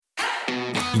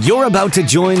You're about to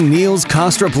join Niels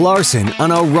Kostrup Larsen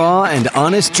on a raw and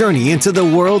honest journey into the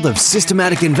world of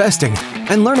systematic investing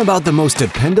and learn about the most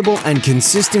dependable and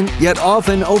consistent yet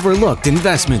often overlooked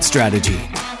investment strategy.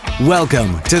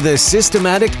 Welcome to the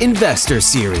Systematic Investor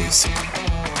Series.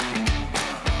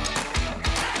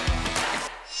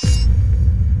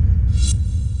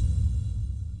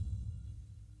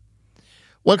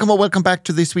 Welcome back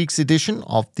to this week's edition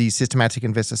of the Systematic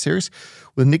Investor Series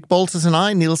with Nick Baltas and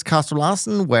I, Niels Kostrup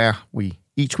Larsen, where we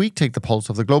each week take the pulse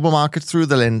of the global markets through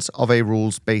the lens of a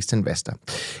rules-based investor.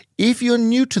 If you're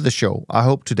new to the show, I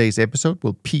hope today's episode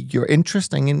will pique your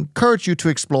interest and encourage you to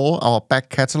explore our back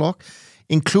catalog,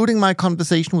 including my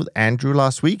conversation with Andrew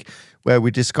last week, where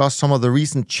we discussed some of the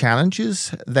recent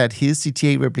challenges that his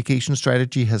CTA replication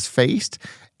strategy has faced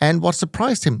and what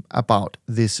surprised him about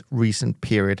this recent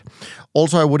period.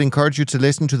 Also, I would encourage you to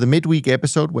listen to the midweek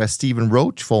episode where Stephen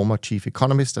Roach, former chief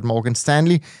economist at Morgan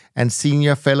Stanley and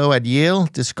senior fellow at Yale,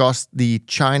 discussed the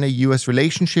China-US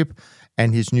relationship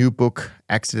and his new book,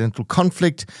 Accidental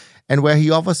Conflict, and where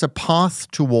he offers a path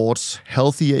towards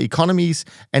healthier economies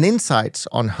and insights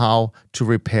on how to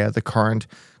repair the current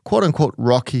quote-unquote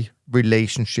rocky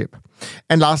relationship.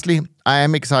 And lastly, I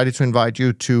am excited to invite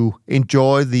you to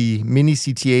enjoy the mini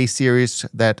CTA series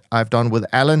that I've done with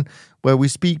Alan, where we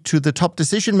speak to the top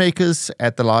decision makers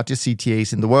at the largest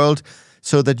CTAs in the world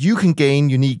so that you can gain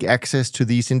unique access to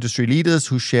these industry leaders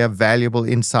who share valuable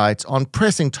insights on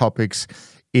pressing topics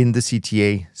in the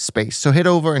CTA space. So head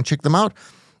over and check them out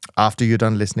after you're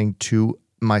done listening to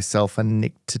myself and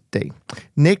Nick today.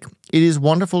 Nick, it is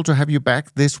wonderful to have you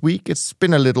back this week. It's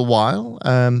been a little while.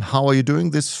 How are you doing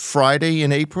this Friday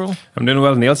in April? I'm doing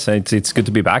well, Niels. It's good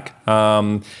to be back.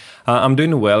 I'm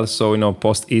doing well. So,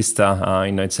 post-Easter,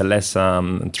 it's a less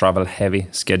travel-heavy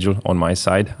schedule on my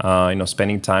side.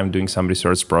 Spending time doing some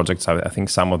research projects. I think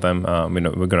some of them,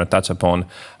 we're going to touch upon.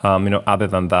 Other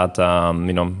than that,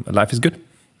 life is good.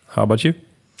 How about you?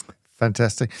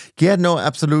 Fantastic. Yeah, no,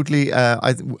 absolutely.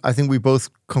 I think we both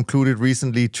concluded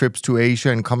recently trips to Asia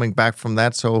and coming back from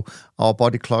that. So our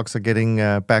body clocks are getting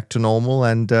back to normal.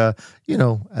 And,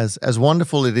 as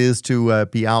wonderful it is to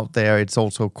be out there, it's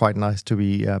also quite nice to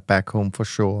be back home for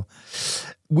sure.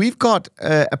 We've got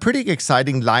a pretty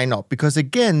exciting lineup because,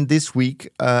 again, this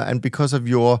week, and because of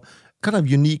your kind of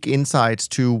unique insights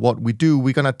to what we do,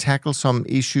 we're going to tackle some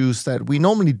issues that we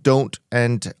normally don't,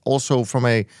 and also from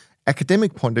a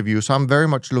academic point of view. So I'm very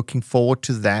much looking forward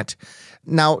to that.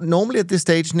 Now, normally at this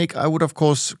stage, Nick, I would, of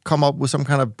course, come up with some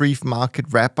kind of brief market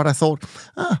wrap, but I thought,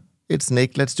 it's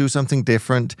Nick, let's do something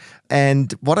different.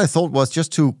 And what I thought was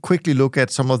just to quickly look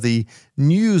at some of the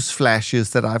news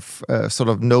flashes that I've sort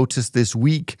of noticed this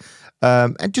week,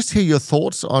 and just hear your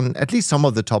thoughts on at least some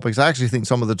of the topics. I actually think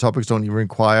some of the topics don't even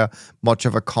require much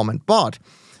of a comment, but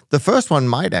the first one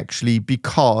might actually,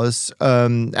 because,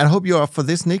 and I hope you're up for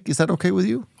this, Nick. Is that okay with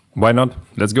you? Why not?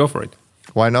 Let's go for it.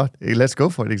 Why not? Let's go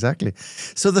for it, exactly.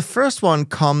 So the first one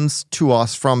comes to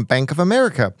us from Bank of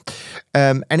America.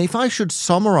 And if I should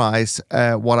summarize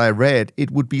what I read, it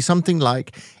would be something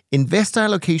like, investor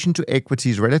allocation to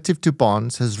equities relative to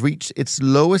bonds has reached its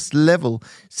lowest level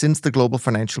since the global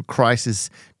financial crisis,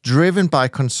 driven by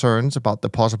concerns about the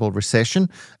possible recession,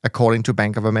 according to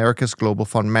Bank of America's Global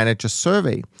Fund Manager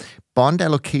survey. Bond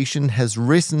allocation has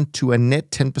risen to a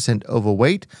net 10%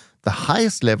 overweight, the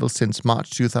highest level since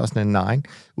March 2009,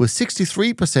 with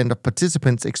 63% of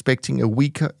participants expecting a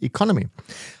weaker economy.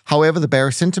 However, the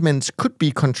bearish sentiments could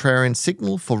be contrarian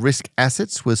signal for risk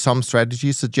assets, with some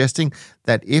strategies suggesting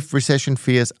that if recession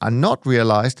fears are not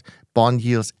realized, bond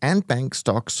yields and bank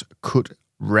stocks could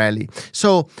rally.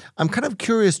 So I'm kind of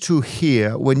curious to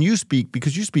hear when you speak,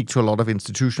 because you speak to a lot of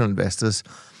institutional investors,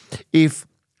 if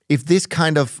this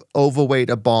kind of overweight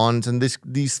of bonds and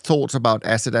these thoughts about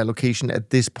asset allocation at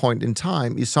this point in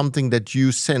time is something that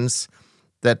you sense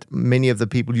that many of the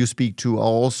people you speak to are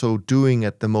also doing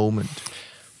at the moment.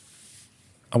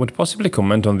 I would possibly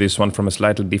comment on this one from a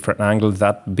slightly different angle,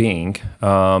 that being,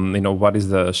 what is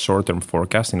the short-term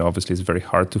forecast? Obviously it's very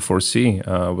hard to foresee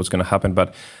what's going to happen,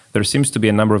 but there seems to be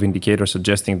a number of indicators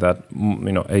suggesting that,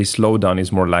 a slowdown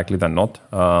is more likely than not,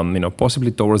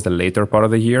 possibly towards the later part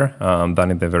of the year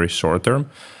than in the very short term.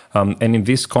 And in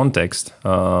this context,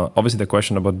 obviously the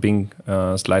question about being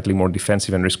slightly more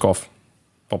defensive and risk-off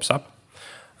pops up.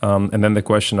 And then the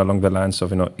question along the lines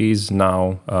of, is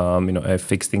now, a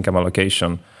fixed income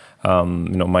allocation,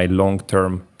 my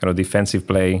long-term kind of defensive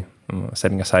play,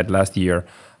 setting aside last year,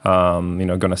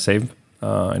 going to save,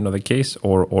 the case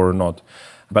or not.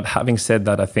 But having said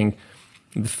that, I think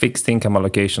the fixed income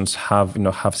allocations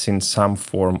have seen some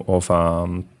form of,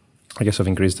 of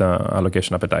increased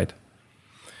allocation appetite.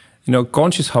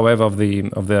 Conscious, however, of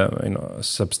the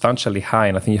substantially high,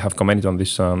 and I think you have commented on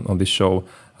this show,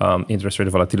 interest rate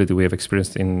volatility we have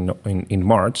experienced in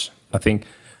March. I think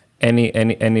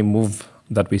any move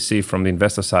that we see from the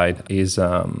investor side is,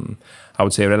 I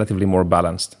would say, relatively more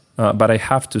balanced. But I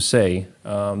have to say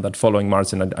that following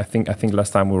March, and I think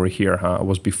last time we were here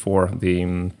was before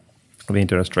the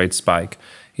interest rate spike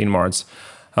in March.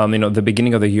 The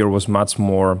beginning of the year was much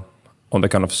more on the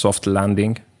kind of soft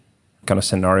landing kind of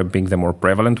scenario being the more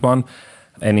prevalent one.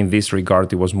 And in this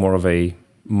regard, it was more of a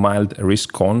mild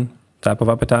risk-on type of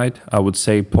appetite. I would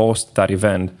say post that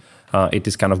event, it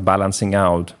is kind of balancing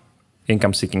out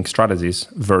income-seeking strategies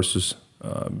versus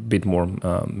a bit more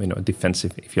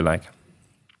defensive, if you like.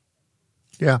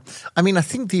 Yeah. I mean, I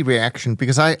think the reaction,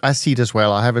 because I see it as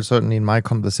well, I have it certainly in my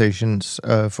conversations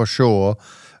for sure,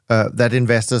 that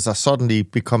investors are suddenly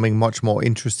becoming much more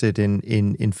interested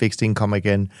in fixed income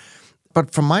again.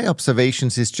 But from my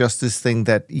observations, it's just this thing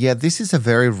that, this is a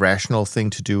very rational thing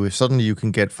to do. If suddenly you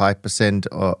can get 5%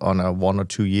 on a 1 or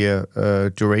 2 year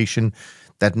duration,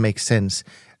 that makes sense.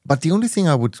 But the only thing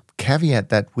I would caveat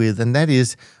that with, and that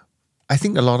is, I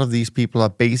think a lot of these people are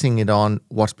basing it on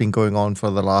what's been going on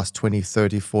for the last 20,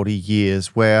 30, 40 years,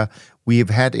 where we have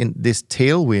had in this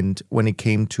tailwind when it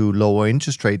came to lower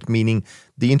interest rate, meaning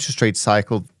the interest rate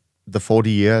cycle, the 40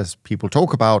 years people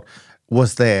talk about,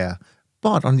 was there.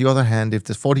 But on the other hand, if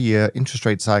the 40-year interest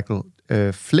rate cycle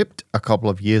flipped a couple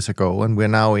of years ago, and we're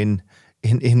now in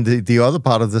the other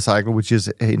part of the cycle, which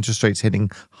is interest rates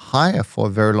hitting higher for a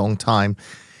very long time,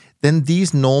 then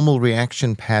these normal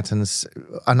reaction patterns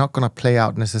are not going to play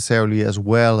out necessarily as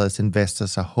well as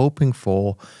investors are hoping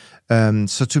for.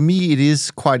 So to me, it is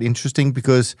quite interesting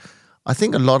because I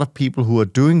think a lot of people who are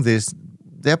doing this,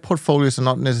 their portfolios are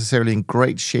not necessarily in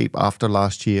great shape after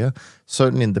last year.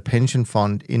 Certainly in the pension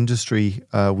fund industry,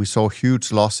 we saw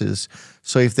huge losses.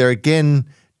 So if they're again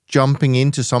jumping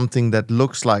into something that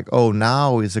looks like, oh,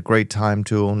 now is a great time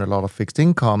to own a lot of fixed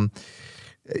income,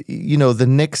 the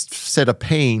next set of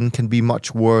pain can be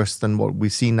much worse than what we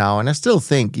see now. And I still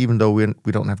think, even though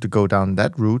we don't have to go down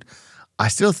that route, I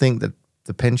still think that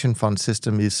the pension fund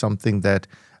system is something that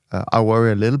I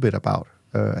worry a little bit about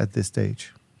at this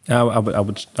stage. I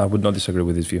would not disagree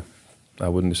with this view. I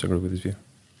wouldn't disagree with this view.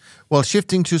 Well,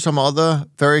 shifting to some other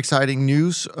very exciting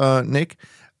news, Nick.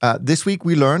 This week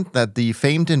we learned that the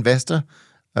famed investor,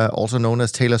 also known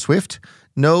as Taylor Swift,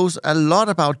 knows a lot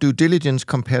about due diligence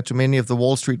compared to many of the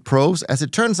Wall Street pros. As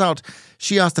it turns out,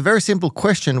 she asked a very simple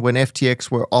question when FTX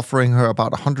were offering her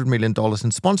about $100 million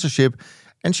in sponsorship,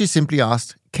 and she simply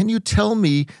asked, "Can you tell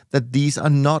me that these are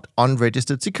not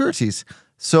unregistered securities?"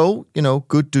 So,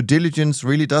 good due diligence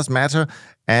really does matter.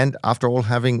 And after all,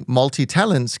 having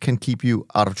multi-talents can keep you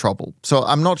out of trouble. So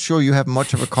I'm not sure you have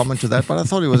much of a comment to that, but I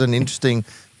thought it was an interesting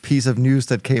piece of news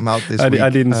that came out this week. I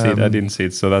didn't see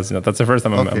it. So that's the first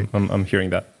time I'm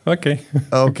hearing that. Okay.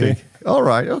 Okay. All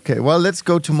right. Okay. Well, let's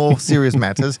go to more serious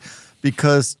matters.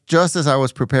 Because just as I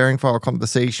was preparing for our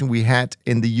conversation, we had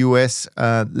in the US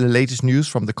the latest news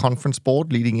from the Conference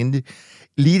Board, leading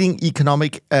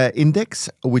economic index,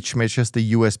 which measures the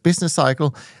US business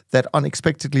cycle, that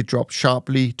unexpectedly dropped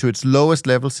sharply to its lowest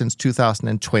level since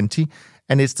 2020.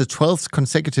 And it's the 12th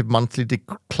consecutive monthly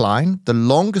decline, the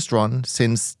longest run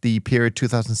since the period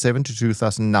 2007 to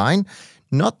 2009.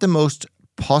 Not the most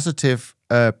positive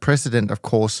precedent, of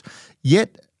course,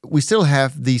 yet we still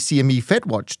have the CME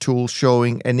FedWatch tool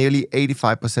showing a nearly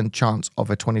 85% chance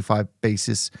of a 25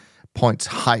 basis points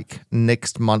hike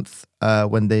next month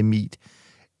when they meet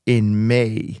in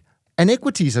May. And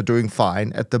equities are doing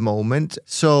fine at the moment.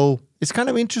 So it's kind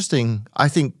of interesting, I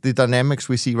think, the dynamics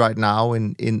we see right now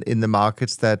in the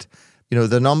markets that,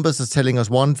 the numbers are telling us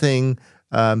one thing.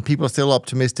 People are still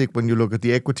optimistic when you look at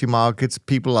the equity markets.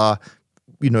 People are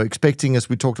expecting, as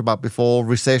we talked about before,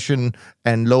 recession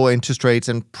and lower interest rates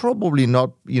and probably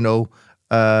not,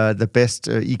 the best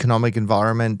economic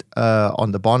environment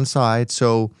on the bond side.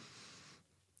 So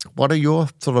what are your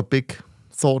sort of big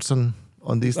thoughts on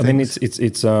these things? I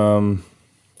mean,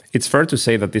 it's fair to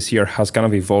say that this year has kind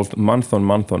of evolved month on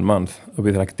month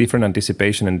with like different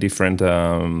anticipation and different,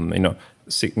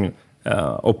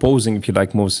 opposing, if you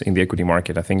like, moves in the equity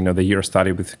market. I think the year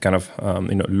started with kind of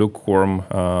lukewarm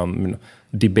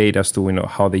debate as to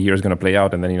how the year is going to play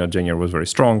out, and then January was very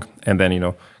strong, and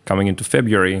then coming into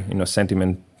February,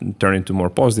 sentiment turned into more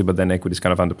positive, but then equities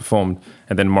kind of underperformed,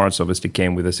 and then March obviously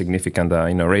came with a significant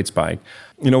rate spike.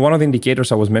 One of the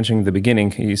indicators I was mentioning in the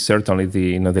beginning is certainly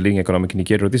the the leading economic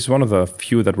indicator. This is one of the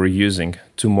few that we're using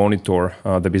to monitor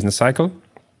the business cycle.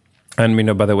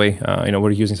 And by the way,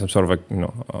 we're using some sort of a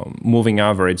moving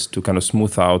average to kind of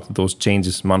smooth out those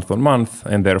changes month on month,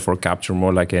 and therefore capture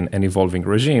more like an evolving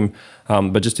regime.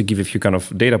 But just to give a few kind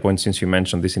of data points, since you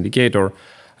mentioned this indicator,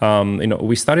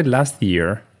 we started last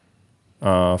year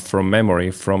from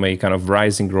memory from a kind of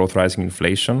rising growth, rising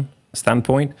inflation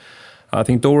standpoint. I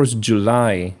think towards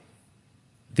July,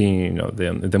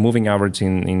 the moving average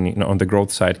on the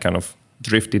growth side kind of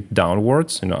drifted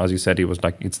downwards. As you said,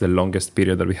 it's the longest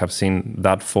period that we have seen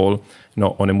that fall.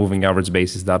 On a moving average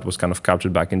basis, that was kind of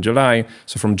captured back in July.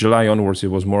 So from July onwards,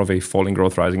 it was more of a falling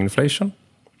growth, rising inflation,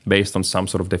 based on some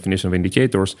sort of definition of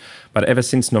indicators. But ever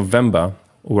since November,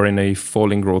 we're in a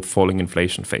falling growth, falling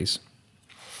inflation phase.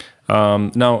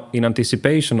 Now, in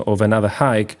anticipation of another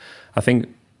hike, I think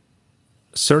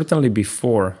certainly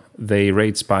before the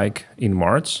rate spike in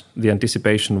March, the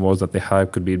anticipation was that the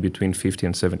hike could be between 50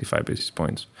 and 75 basis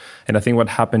points. And I think what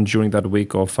happened during that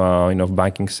week of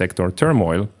banking sector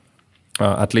turmoil,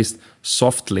 at least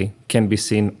softly, can be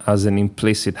seen as an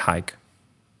implicit hike.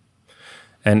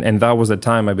 And that was the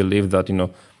time I believe that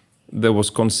there was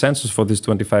consensus for these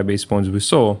 25 basis points we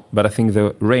saw, but I think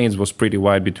the range was pretty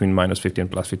wide between minus 50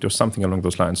 and plus 50 or something along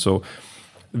those lines. So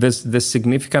there's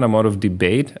significant amount of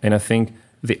debate, and I think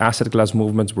the asset class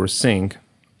movements we're seeing,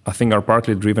 I think, are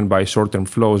partly driven by short-term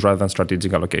flows rather than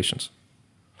strategic allocations.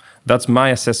 That's my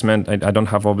assessment. I don't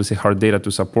have obviously hard data to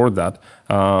support that,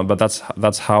 but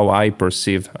that's how I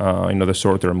perceive the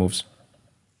short-term moves.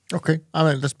 Okay, I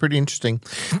mean, that's pretty interesting.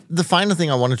 The final thing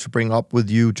I wanted to bring up with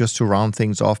you, just to round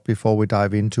things off before we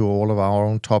dive into all of our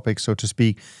own topics, so to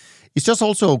speak, it's just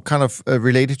also kind of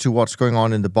related to what's going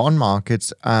on in the bond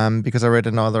markets, because I read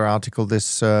another article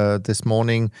this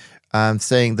morning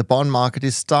saying the bond market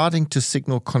is starting to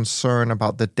signal concern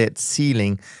about the debt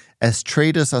ceiling as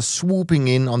traders are swooping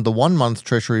in on the 1-month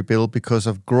Treasury bill because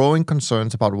of growing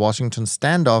concerns about Washington's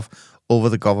standoff over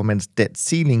the government's debt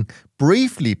ceiling,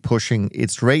 briefly pushing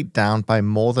its rate down by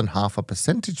more than half a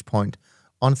percentage point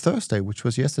on Thursday, which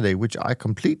was yesterday, which I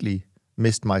completely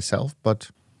missed myself, but...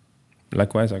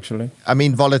 Likewise, actually. I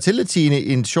mean,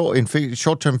 volatility in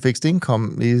short-term fixed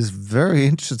income is very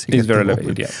interesting. It's very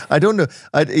elevated, yeah. I don't know.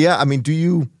 I mean, do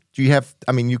you have?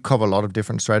 I mean, you cover a lot of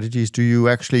different strategies. Do you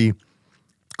actually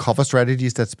cover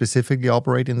strategies that specifically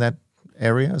operate in that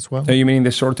area as well? You mean in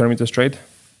the short-term interest rate?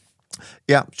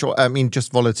 Yeah, sure. I mean,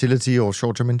 just volatility or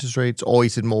short-term interest rates, or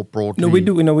is it more broadly? No, we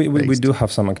do. We do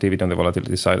have some activity on the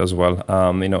volatility side as well.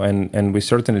 And we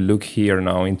certainly look here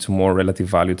now into more relative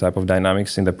value type of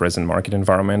dynamics in the present market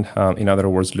environment. In other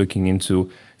words, looking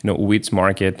into which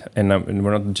market, and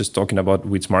we're not just talking about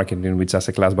which market in which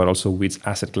asset class, but also which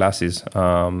asset classes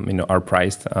are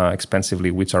priced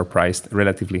expensively, which are priced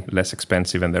relatively less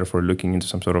expensive, and therefore looking into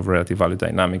some sort of relative value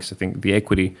dynamics. I think the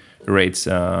equity rates.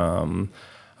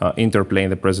 Interplay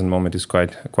in the present moment is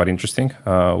quite interesting.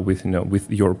 With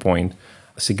your point,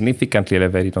 significantly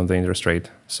elevated on the interest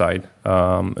rate side,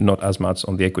 not as much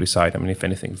on the equity side. I mean, if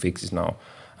anything, VIX is now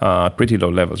at pretty low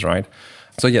levels, right?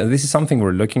 So yeah, this is something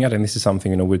we're looking at, and this is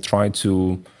something we try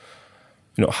to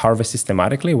harvest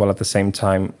systematically, while at the same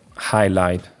time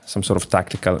highlight some sort of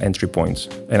tactical entry points.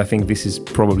 And I think this is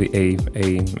probably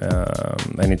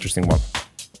an interesting one.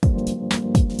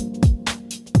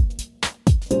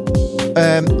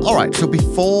 All right, so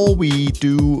before we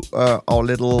do our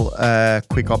little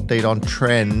quick update on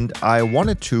trend, I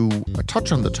wanted to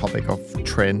touch on the topic of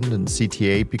trend and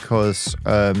CTA because,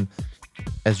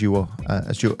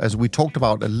 as we talked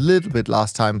about a little bit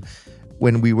last time,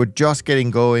 when we were just getting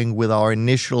going with our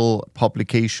initial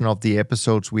publication of the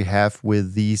episodes we have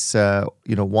with these,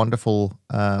 wonderful,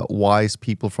 wise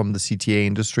people from the CTA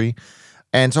industry.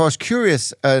 And so I was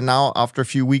curious now after a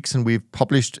few weeks, and we've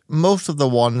published most of the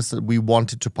ones that we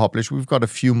wanted to publish. We've got a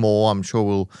few more. I'm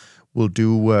sure we'll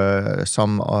do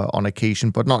some on occasion,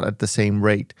 but not at the same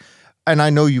rate. And I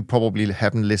know you probably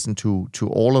haven't listened to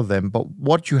all of them, but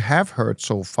what you have heard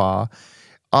so far,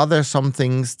 are there some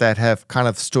things that have kind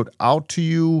of stood out to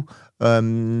you,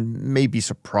 maybe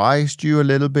surprised you a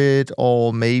little bit,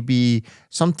 or maybe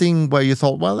something where you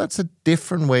thought, well, that's a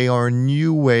different way or a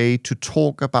new way to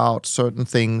talk about certain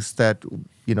things that,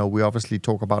 we obviously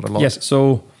talk about a lot? Yes,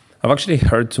 so I've actually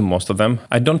heard to most of them.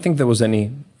 I don't think there was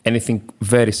anything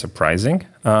very surprising,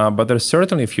 but there's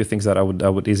certainly a few things that I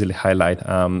would easily highlight.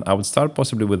 I would start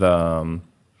possibly with more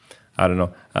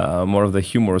of the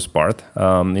humorous part.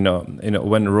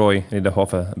 When Roy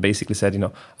Niederhofer basically said,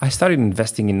 I started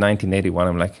investing in 1981.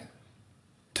 I'm like,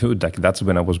 dude, that's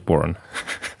when I was born.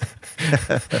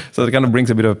 So it kind of brings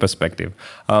a bit of a perspective.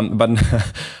 But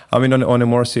I mean, on a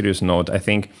more serious note, I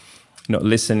think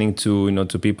listening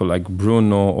to people like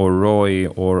Bruno or Roy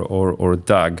or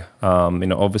Doug,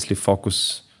 obviously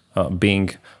focus being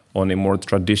on a more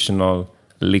traditional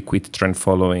liquid trend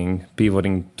following,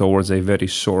 pivoting towards a very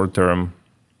short term,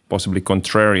 possibly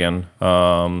contrarian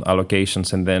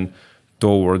allocations, and then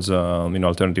towards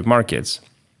alternative markets.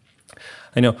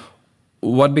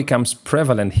 What becomes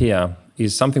prevalent here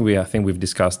is something I think we've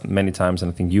discussed many times,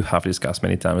 and I think you have discussed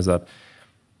many times, that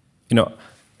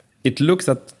it looks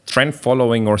that trend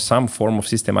following or some form of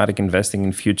systematic investing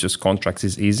in futures contracts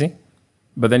is easy,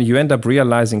 but then you end up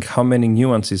realizing how many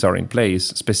nuances are in place,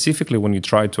 specifically when you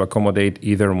try to accommodate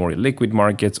either more liquid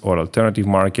markets or alternative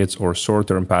markets or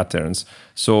short-term patterns.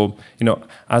 So,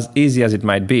 as easy as it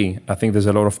might be, I think there's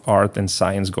a lot of art and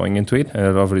science going into it and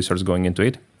a lot of research going into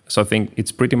it. So I think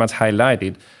it's pretty much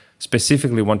highlighted,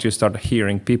 specifically once you start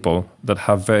hearing people that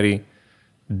have very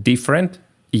different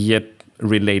yet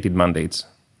related mandates.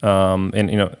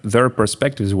 Their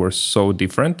perspectives were so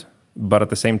different, but at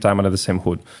the same time under the same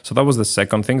hood. So that was the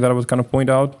second thing that I would kind of point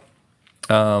out.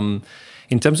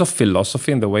 In terms of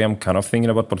philosophy and the way I'm kind of thinking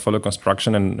about portfolio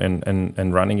construction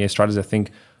and running a strategy, I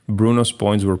think Bruno's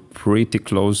points were pretty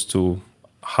close to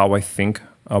how I think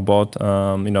about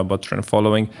trend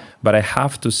following. But I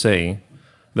have to say,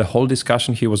 the whole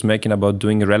discussion he was making about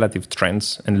doing relative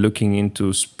trends and looking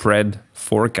into spread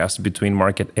forecasts between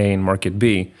market A and market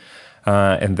B,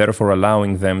 and therefore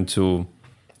allowing them to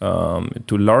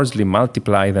largely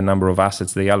multiply the number of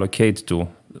assets they allocate to,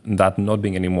 that not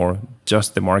being anymore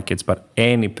just the markets, but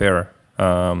any pair.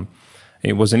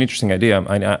 It was an interesting idea.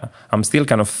 I'm still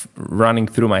kind of running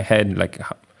through my head, like,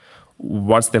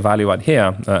 what's the value add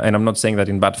here? And I'm not saying that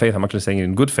in bad faith, I'm actually saying it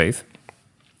in good faith.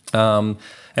 And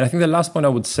I think the last point I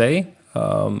would say,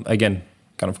 again,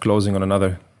 kind of closing on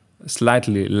another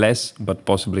slightly less, but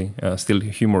possibly still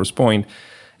humorous point,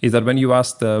 is that when you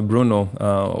asked Bruno,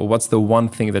 what's the one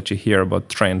thing that you hear about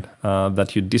trend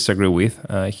that you disagree with,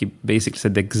 he basically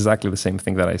said exactly the same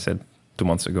thing that I said 2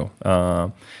 months ago.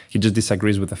 He just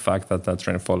disagrees with the fact that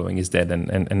trend following is dead,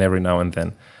 and every now and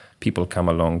then people come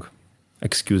along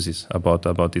excuses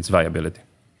about its viability.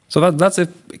 So that's a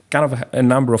kind of a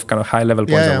number of kind of high level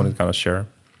points I wanted to kind of share.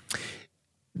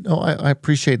 No, I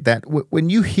appreciate that. When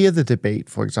you hear the debate,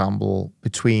 for example,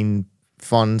 between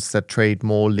funds that trade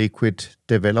more liquid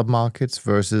developed markets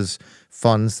versus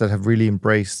funds that have really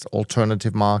embraced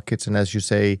alternative markets, and as you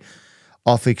say,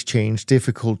 off exchange,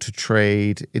 difficult to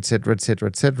trade, etc., etc.,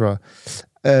 etc.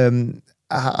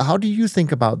 How do you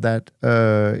think about that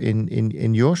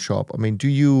in your shop? I mean, do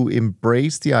you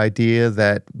embrace the idea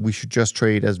that we should just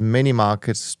trade as many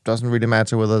markets? Doesn't really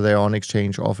matter whether they're on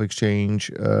exchange, off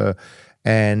exchange,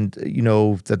 and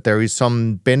that there is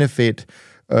some benefit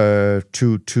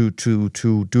to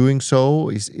doing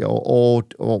so,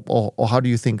 or how do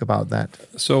you think about that?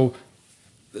 So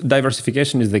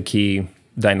diversification is the key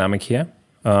dynamic here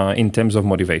in terms of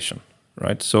motivation,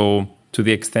 right? So to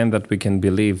the extent that we can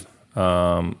believe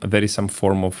there is some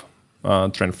form of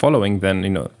trend following,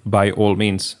 then by all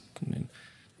means,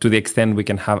 to the extent we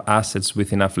can have assets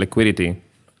with enough liquidity,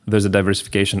 there's a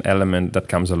diversification element that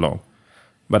comes along.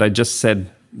 But I just said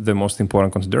the most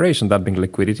important consideration, that being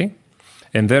liquidity.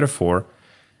 And therefore,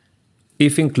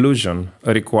 if inclusion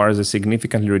requires a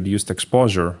significantly reduced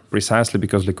exposure, precisely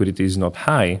because liquidity is not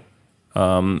high,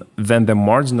 then the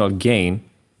marginal gain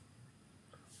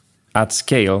at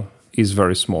scale is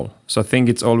very small. So I think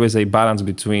it's always a balance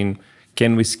between,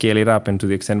 can we scale it up? And to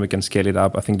the extent we can scale it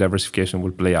up, I think diversification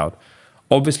will play out.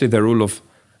 Obviously, the rule of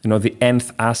the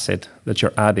nth asset that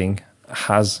you're adding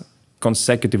has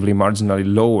consecutively marginally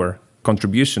lower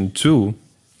contribution to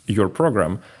your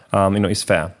program, is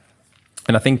fair.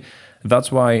 And I think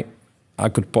that's why I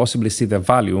could possibly see the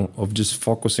value of just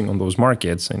focusing on those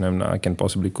markets. And I can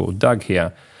possibly quote Doug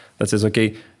here that says,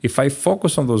 okay, if I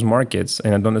focus on those markets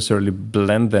and I don't necessarily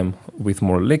blend them with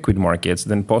more liquid markets,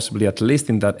 then possibly at least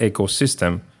in that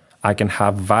ecosystem, I can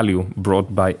have value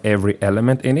brought by every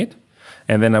element in it.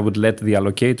 And then I would let the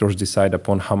allocators decide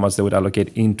upon how much they would allocate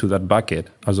into that bucket,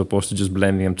 as opposed to just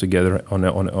blending them together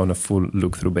on a full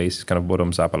look-through basis, kind of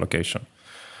bottoms-up allocation.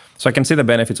 So I can see the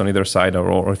benefits on either side,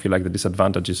 or if you like, the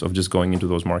disadvantages of just going into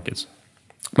those markets.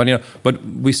 But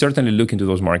we certainly look into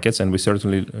those markets, and we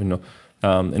certainly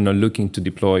looking to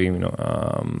deploy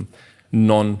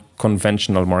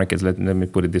non-conventional markets. Let me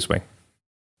put it this way.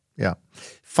 Yeah.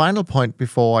 Final point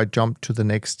before I jump to the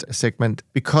next segment,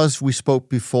 because we spoke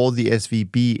before the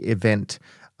SVB event.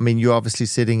 I mean, you're obviously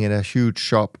sitting in a huge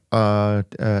shop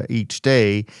each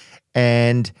day,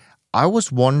 and I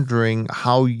was wondering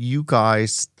how you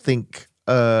guys think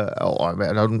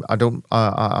I'm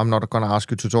not going to ask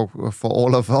you to talk for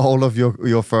all of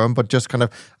your firm, but just kind of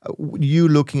you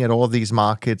looking at all these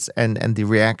markets and the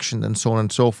reaction and so on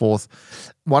and so forth.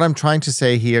 What I'm trying to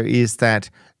say here is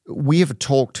that we have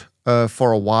talked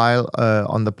for a while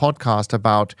on the podcast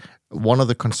about one of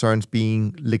the concerns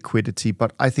being liquidity,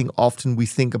 but I think often we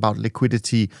think about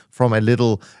liquidity from a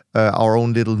little, our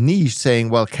own little niche, saying,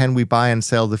 well, can we buy and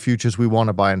sell the futures we want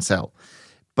to buy and sell?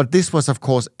 But this was, of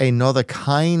course, another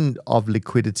kind of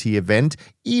liquidity event,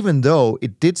 even though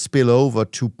it did spill over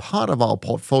to part of our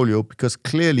portfolio, because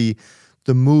clearly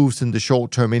the moves in the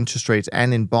short-term interest rates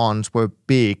and in bonds were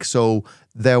big. So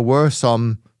there were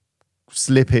some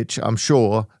slippage, I'm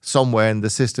sure, somewhere in the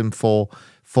system for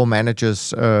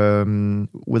managers,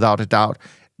 without a doubt.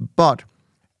 But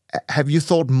have you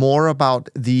thought more about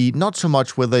not so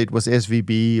much whether it was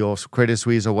SVB or Credit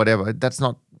Suisse or whatever, that's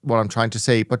not what I'm trying to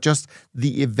say, but just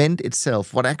the event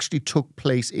itself, what actually took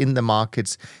place in the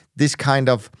markets, this kind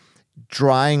of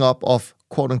drying up of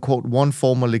quote unquote one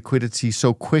form of liquidity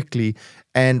so quickly,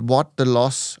 and what the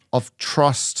loss of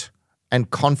trust and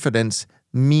confidence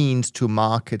means to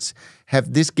markets.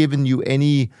 Have this given you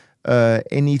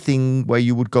anything where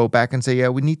you would go back and say, yeah,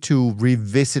 we need to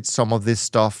revisit some of this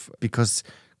stuff, because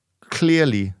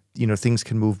clearly, things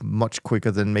can move much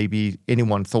quicker than maybe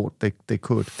anyone thought they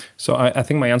could? So I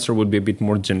think my answer would be a bit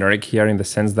more generic here, in the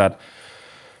sense that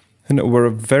we're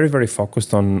very, very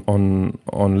focused on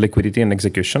liquidity and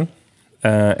execution.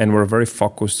 And we're very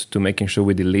focused to making sure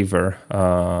we deliver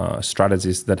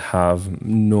strategies that have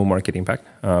no market impact,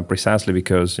 precisely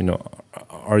because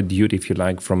our duty, if you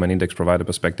like, from an index provider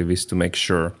perspective, is to make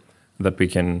sure that we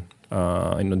can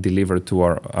deliver to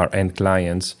our end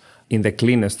clients in the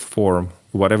cleanest form,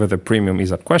 whatever the premium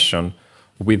is at question,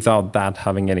 without that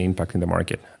having any impact in the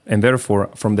market. And therefore,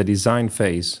 from the design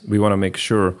phase, we want to make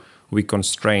sure we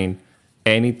constrain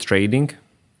any trading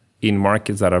in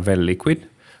markets that are very liquid,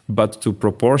 but to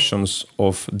proportions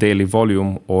of daily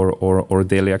volume or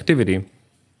daily activity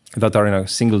that are in a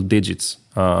single digits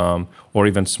or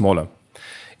even smaller.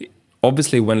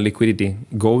 Obviously, when liquidity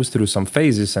goes through some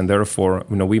phases, and therefore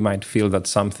we might feel that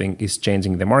something is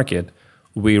changing in the market,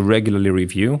 we regularly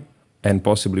review, and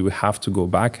possibly we have to go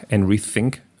back and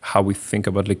rethink how we think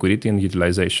about liquidity and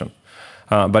utilization.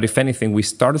 But if anything, we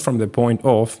started from the point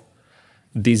of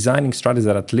designing strategies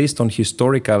that, at least on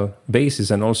historical basis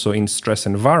and also in stress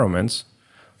environments,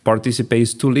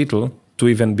 participates too little to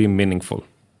even be meaningful.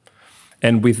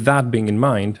 And with that being in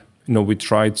mind, we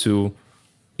try to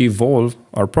evolve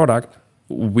our product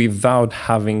without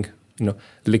having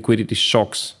liquidity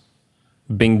shocks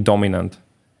being dominant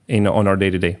on our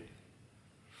day-to-day.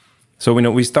 So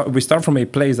we start from a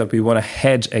place that we want to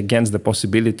hedge against the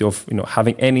possibility of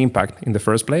having any impact in the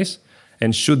first place.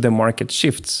 And should the market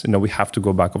shifts, we have to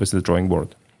go back, obviously, to the drawing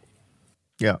board.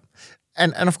 Yeah.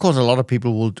 And of course, a lot of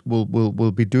people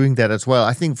will be doing that as well.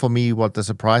 I think for me, what the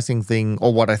surprising thing,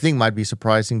 or what I think might be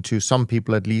surprising to some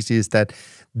people at least, is that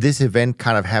this event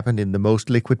kind of happened in the most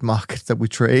liquid markets that we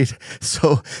trade.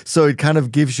 So it kind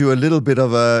of gives you a little bit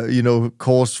of a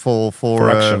cause for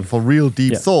real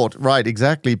deep thought, right?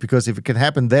 Exactly, because if it can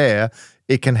happen there,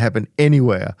 it can happen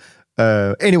anywhere.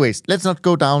 Anyways, let's not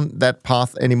go down that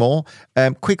path anymore.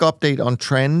 Quick update on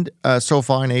trend. So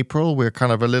far in April, we're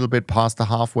kind of a little bit past the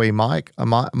halfway mark.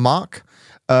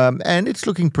 And it's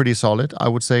looking pretty solid, I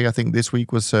would say. I think this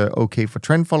week was okay for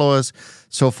trend followers.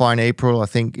 So far in April, I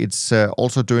think it's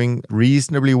also doing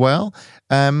reasonably well.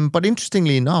 But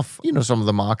interestingly enough, some of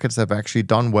the markets that have actually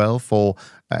done well for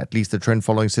at least the trend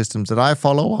following systems that I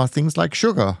follow are things like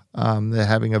sugar. They're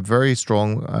having a very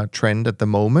strong trend at the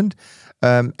moment.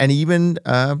 And even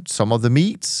some of the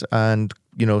meats and,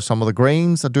 some of the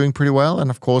grains are doing pretty well.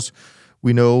 And of course,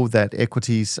 we know that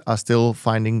equities are still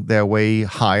finding their way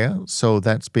higher. So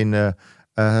that's been,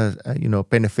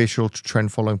 beneficial to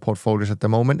trend following portfolios at the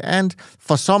moment. And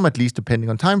for some, at least, depending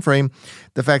on time frame,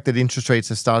 the fact that interest rates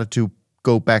have started to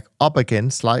go back up again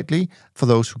slightly for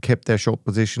those who kept their short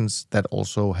positions, that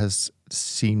also has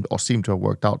seemed to have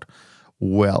worked out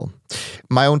well.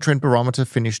 My own trend barometer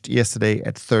finished yesterday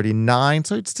at 39,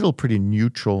 so it's still pretty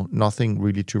neutral. Nothing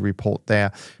really to report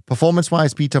there.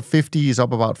 Performance-wise, beta 50 is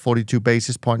up about 42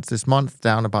 basis points this month,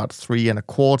 down about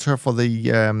 3.25 for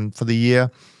the year.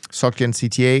 SocGen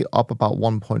CTA up about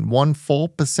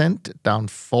 1.14%, down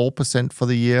 4% for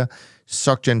the year.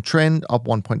 SocGen Trend up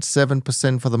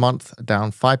 1.7% for the month,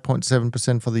 down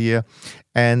 5.7% for the year.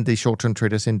 And the short-term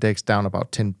traders index down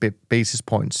about 10 basis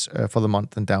points for the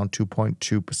month and down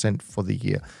 2.2% for the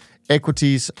year.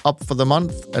 Equities up for the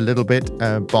month a little bit,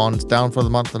 bonds down for the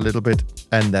month a little bit,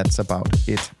 and that's about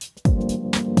it.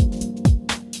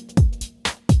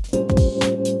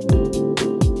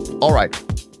 All right.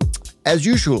 As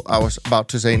usual, I was about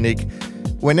to say, Nick,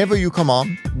 whenever you come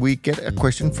on, we get a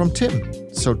question from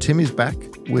Tim. So Tim is back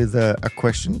with a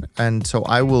question, and so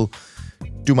I will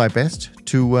do my best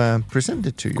to present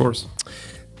it to you. Of course.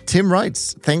 Tim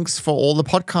writes, thanks for all the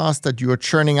podcasts that you are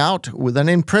churning out with an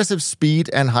impressive speed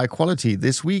and high quality.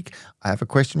 This week, I have a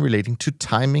question relating to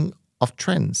timing of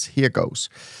trends. Here goes.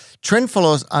 Trend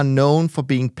followers are known for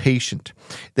being patient.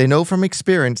 They know from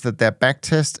experience that their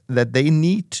backtest that they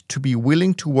need to be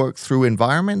willing to work through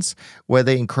environments where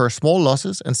they incur small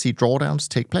losses and see drawdowns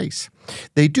take place.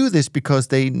 They do this because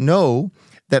they know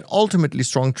that ultimately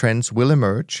strong trends will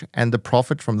emerge and the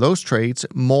profit from those trades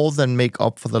more than make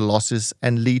up for the losses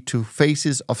and lead to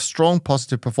phases of strong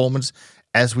positive performance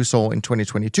as we saw in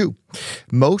 2022.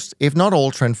 Most, if not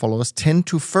all, trend followers tend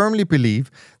to firmly believe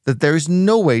that there is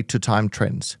no way to time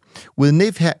trends. With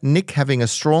Nick having a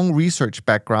strong research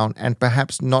background and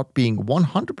perhaps not being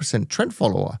 100% trend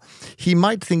follower, he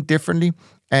might think differently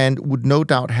and would no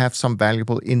doubt have some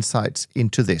valuable insights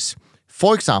into this.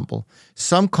 For example,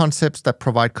 some concepts that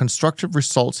provide constructive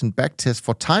results in backtests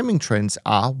for timing trends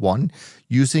are 1.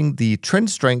 Using the trend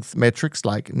strength metrics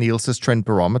like Niels' trend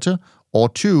barometer, or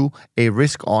 2. A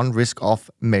risk-on, risk-off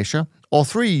measure, or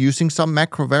 3. Using some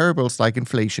macro variables like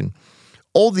inflation.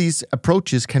 All these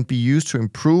approaches can be used to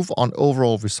improve on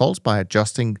overall results by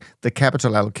adjusting the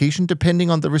capital allocation depending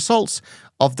on the results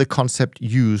of the concept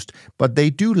used, but they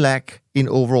do lack in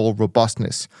overall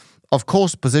robustness. Of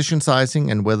course, position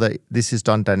sizing and whether this is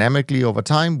done dynamically over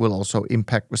time will also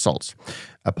impact results.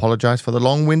 Apologize for the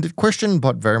long-winded question,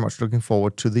 but very much looking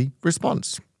forward to the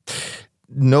response.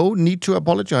 No need to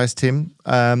apologize, Tim.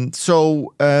 Your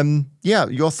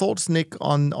thoughts, Nick,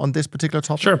 on this particular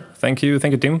topic? Sure. Thank you,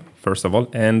 Tim, first of all.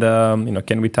 And,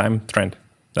 can we time trend?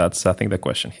 That's, I think, the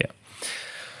question here.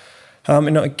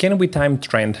 Can we time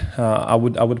trend? I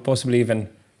would possibly even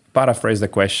paraphrase the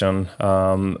question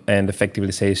and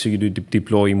effectively say, so you do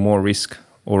deploy more risk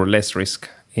or less risk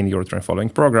in your trend following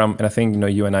program? And I think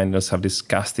you and I Niels, have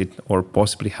discussed it, or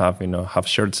possibly have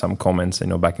shared some comments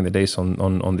back in the days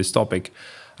on this topic.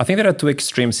 I think there are two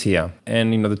extremes here,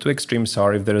 and the two extremes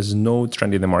are, if there is no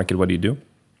trend in the market, what do you do?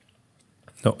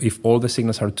 No, if all the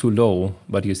signals are too low,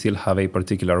 but you still have a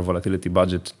particular volatility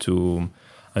budget to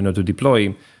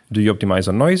deploy, do you optimize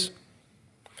on noise?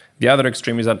 The other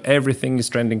extreme is that everything is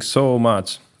trending so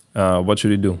much. What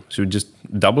should you do? Should you just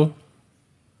double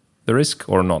the risk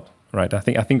or not? Right. I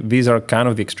think these are kind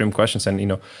of the extreme questions,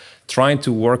 and trying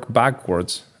to work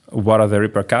backwards. What are the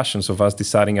repercussions of us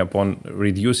deciding upon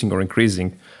reducing or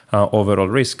increasing overall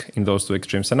risk in those two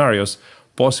extreme scenarios?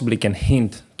 Possibly can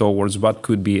hint towards what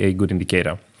could be a good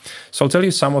indicator. So I'll tell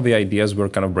you some of the ideas we're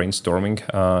kind of brainstorming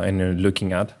and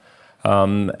looking at,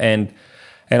 and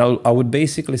I would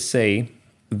basically say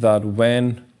that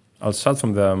when I'll start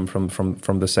from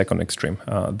the second extreme,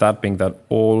 that being that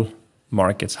all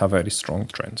markets have very strong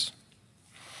trends.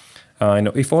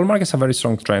 If all markets have very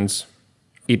strong trends,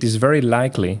 it is very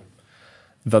likely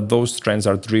that those trends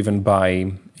are driven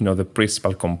by the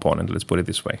principal component. Let's put it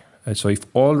this way. So if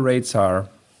all rates are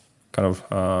kind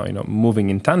of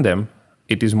moving in tandem,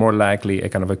 it is more likely a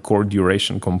kind of a core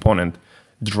duration component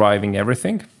driving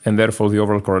everything, and therefore the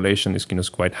overall correlation is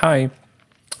quite high.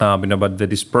 But the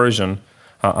dispersion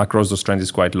across those trends is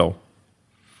quite low.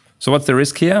 So what's the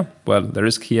risk here? Well, the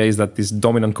risk here is that this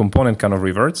dominant component kind of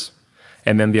reverts,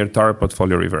 and then the entire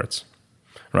portfolio reverts,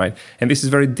 right? And this is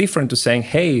very different to saying,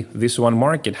 hey, this one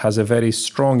market has a very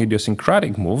strong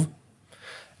idiosyncratic move,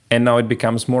 and now it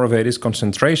becomes more of a risk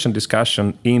concentration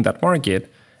discussion in that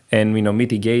market, and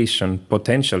mitigation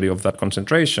potentially of that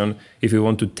concentration if you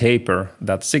want to taper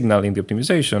that signal in the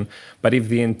optimization. But if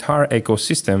the entire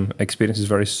ecosystem experiences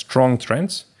very strong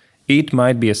trends, it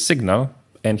might be a signal,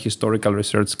 and historical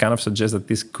research kind of suggests that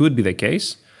this could be the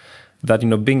case, that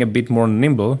being a bit more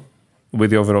nimble with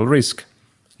the overall risk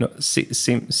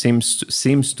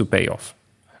seems to pay off.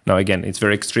 Now again, it's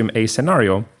very extreme a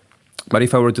scenario, but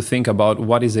if I were to think about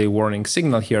what is a warning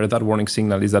signal here, that warning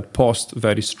signal is that post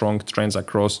very strong trends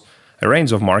across a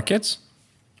range of markets,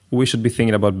 we should be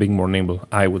thinking about being more nimble,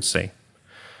 I would say.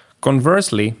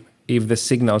 Conversely, if the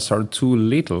signals are too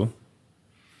little,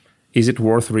 is it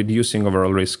worth reducing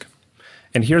overall risk?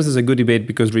 And there's a good debate,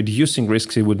 because reducing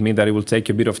risks, it would mean that it will take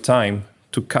a bit of time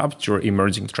to capture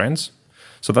emerging trends.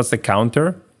 So that's the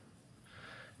counter.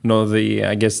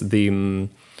 The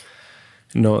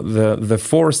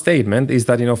fourth statement is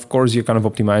that, of course, you're kind of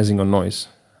optimizing on noise.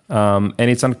 And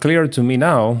it's unclear to me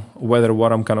now whether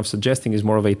what I'm kind of suggesting is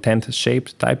more of a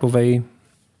tent-shaped type of a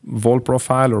vol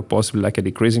profile, or possibly like a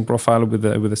decreasing profile with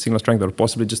a signal strength, or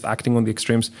possibly just acting on the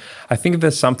extremes. I think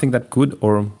there's something that could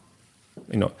or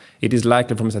it is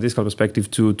likely from a statistical perspective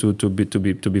to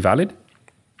be valid.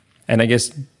 And I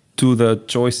guess to the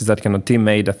choices that kind of team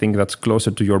made, I think that's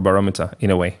closer to your barometer in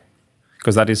a way,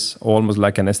 because that is almost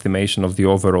like an estimation of the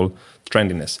overall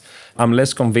trendiness. I'm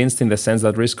less convinced in the sense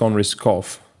that risk on, risk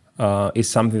off is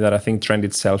something that I think trend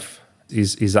itself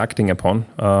is acting upon,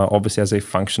 obviously as a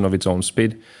function of its own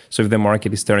speed. So if the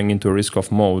market is turning into a risk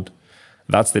off mode,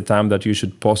 that's the time that you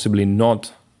should possibly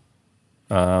not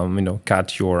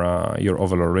cut your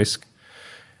overall risk.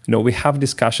 We have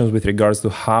discussions with regards to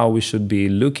how we should be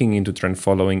looking into trend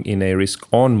following in a risk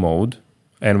on mode,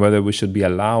 and whether we should be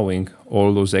allowing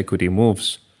all those equity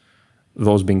moves,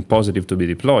 those being positive, to be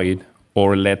deployed,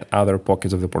 or let other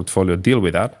pockets of the portfolio deal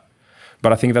with that.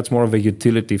 But I think that's more of a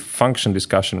utility function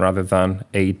discussion rather than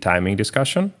a timing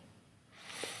discussion.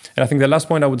 And I think the last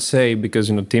point I would say,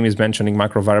 because Tim is mentioning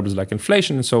macro variables like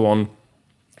inflation and so on,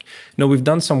 we've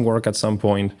done some work at some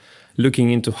point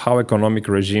looking into how economic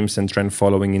regimes and trend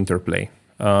following interplay.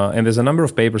 And there's a number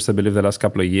of papers, I believe, the last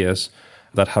couple of years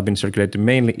that have been circulated,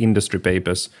 mainly industry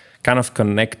papers, kind of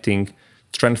connecting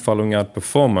trend following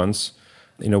outperformance,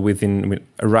 within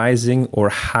rising or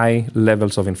high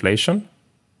levels of inflation.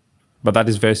 But that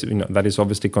is that is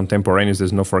obviously contemporaneous.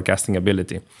 There's no forecasting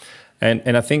ability,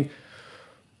 and I think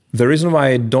the reason why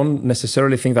I don't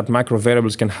necessarily think that macro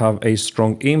variables can have a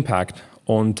strong impact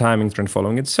on timing trend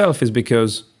following itself is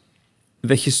because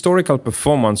the historical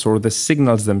performance or the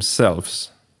signals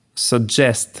themselves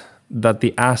suggest that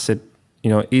the asset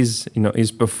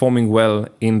is performing well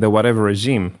in the whatever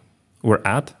regime we're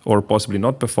at, or possibly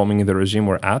not performing in the regime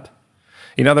we're at.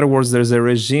 In other words, there's a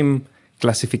regime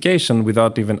classification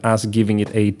without even us giving it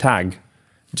a tag,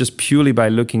 just purely by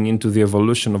looking into the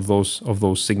evolution of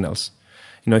those signals.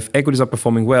 If equities are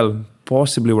performing well,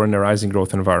 possibly we're in a rising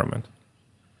growth environment.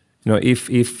 If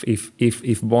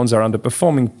bonds are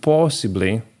underperforming,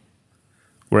 possibly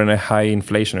we're in a high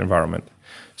inflation environment.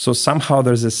 So somehow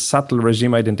there's a subtle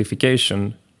regime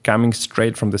identification coming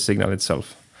straight from the signal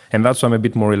itself. And that's why I'm a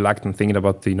bit more reluctant thinking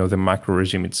about the macro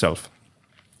regime itself,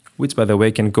 which, by the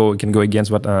way, can go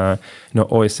against what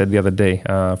always said the other day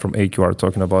from AQR,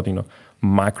 talking about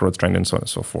macro trend and so on and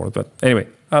so forth. But anyway,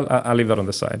 I'll leave that on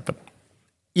the side. But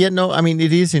yeah, no, I mean,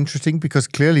 it is interesting because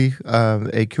clearly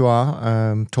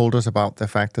AQR told us about the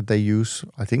fact that they use,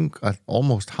 I think,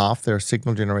 almost half their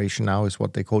signal generation now is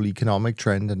what they call economic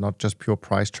trend and not just pure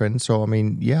price trend. So, I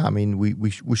mean,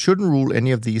 we shouldn't rule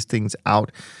any of these things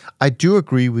out. I do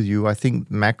agree with you. I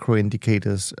think macro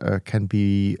indicators can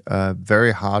be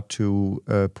very hard to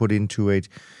put into a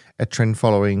trend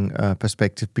following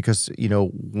perspective, because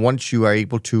once you are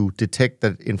able to detect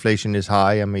that inflation is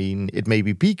high, I mean, it may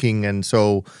be peaking, and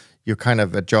so you're kind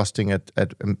of adjusting at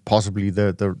possibly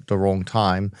the wrong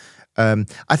time.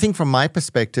 I think from my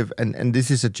perspective, and this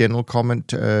is a general comment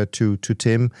to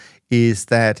Tim, is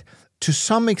that to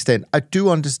some extent I do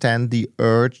understand the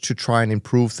urge to try and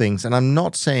improve things, and I'm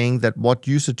not saying that what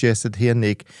you suggested here,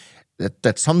 Nick,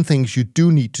 that some things you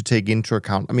do need to take into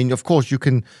account. I mean, of course, you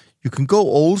can go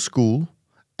old school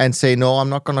and say, no, I'm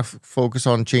not going to focus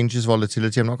on changes,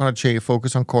 volatility. I'm not going to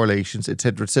focus on correlations, et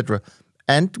cetera, et cetera.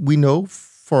 And we know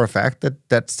for a fact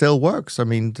that still works. I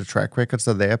mean, the track records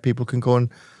are there. People can go and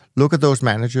look at those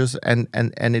managers, and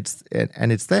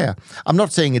it's there. I'm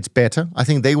not saying it's better. I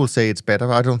think they will say it's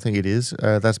better. I don't think it is.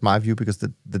 That's my view, because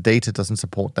the data doesn't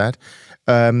support that.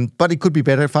 But it could be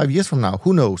better 5 years from now.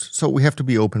 Who knows? So we have to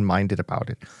be open-minded about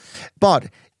it. But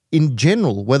in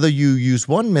general, whether you use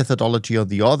one methodology or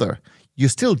the other, you're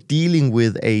still dealing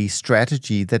with a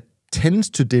strategy that tends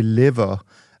to deliver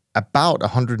about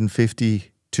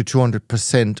 150 to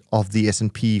 200% of the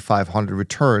S&P 500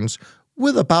 returns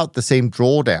with about the same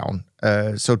drawdown,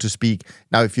 so to speak.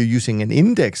 Now, if you're using an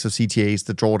index of CTAs,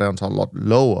 the drawdowns are a lot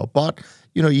lower. But,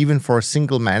 even for a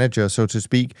single manager, so to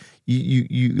speak,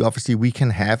 you obviously, we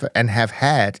can have and have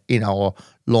had in our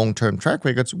long-term track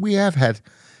records, we have had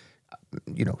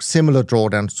similar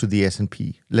drawdowns to the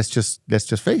S&P. Let's just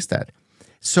face that.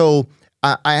 So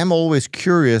I am always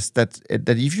curious that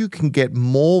if you can get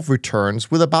more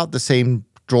returns with about the same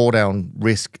drawdown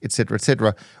risk, et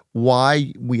cetera,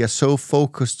 why we are so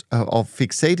focused or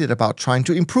fixated about trying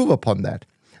to improve upon that.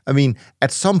 I mean,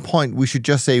 at some point we should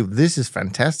just say, this is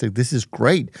fantastic, this is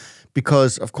great,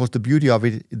 because of course the beauty of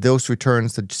it, those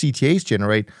returns that CTAs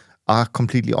generate are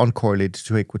completely uncorrelated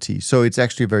to equity. So it's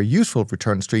actually a very useful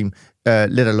return stream,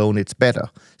 let alone it's better.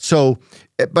 So,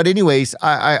 but anyways,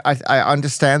 I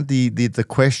understand the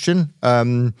question.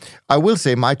 I will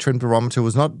say my trend barometer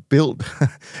was not built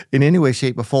in any way,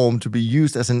 shape, or form to be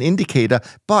used as an indicator.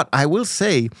 But I will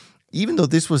say, even though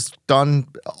this was done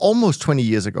almost 20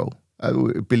 years ago,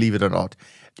 believe it or not.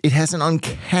 It has an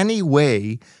uncanny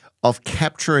way of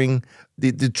capturing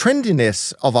the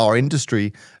trendiness of our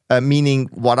industry, meaning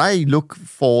what I look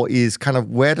for is kind of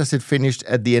where does it finish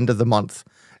at the end of the month?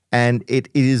 And it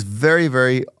is very,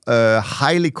 very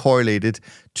highly correlated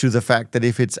to the fact that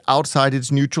if it's outside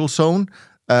its neutral zone,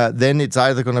 then it's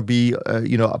either going to be,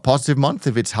 a positive month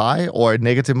if it's high or a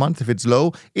negative month if it's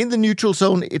low. In the neutral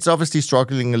zone, it's obviously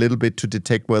struggling a little bit to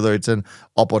detect whether it's an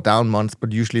up or down month,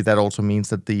 but usually that also means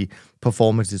that the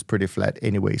performance is pretty flat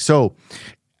anyway. So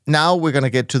now we're going to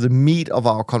get to the meat of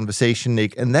our conversation,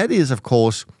 Nick, and that is, of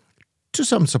course, to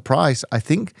some surprise, I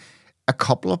think, a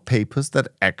couple of papers that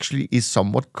actually is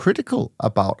somewhat critical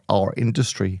about our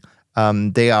industry.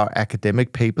 They are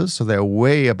academic papers, so they're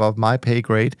way above my pay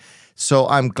grade. So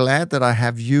I'm glad that I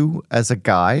have you as a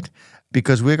guide,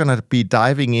 because we're going to be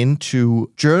diving into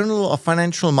Journal of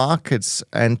Financial Markets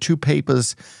and two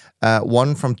papers,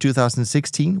 one from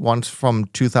 2016, one from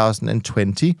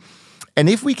 2020. And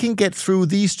if we can get through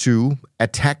these two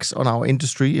attacks on our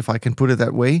industry, if I can put it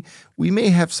that way, we may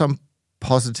have some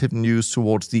positive news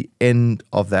towards the end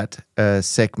of that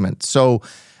segment. So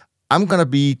I'm going to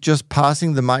be just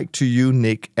passing the mic to you,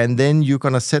 Nick, and then you're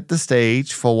going to set the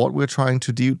stage for what we're trying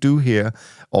to do here,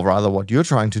 or rather what you're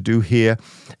trying to do here,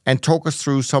 and talk us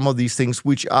through some of these things,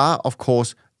 which are, of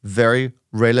course, very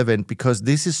relevant, because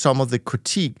this is some of the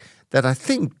critique that I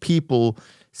think people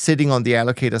sitting on the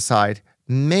allocator side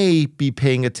may be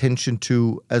paying attention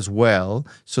to as well.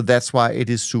 So that's why it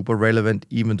is super relevant,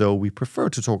 even though we prefer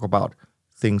to talk about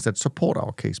things that support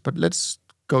our case. But let's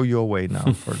go your way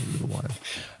now for a little while.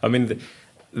 I mean,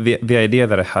 the idea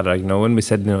that I had, when we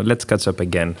said, let's catch up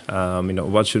again,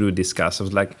 what should we discuss? I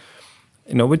was like,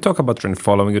 we talk about trend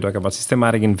following, we talk about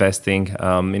systematic investing.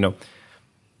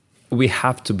 We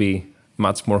have to be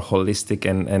much more holistic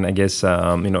and I guess,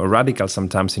 radical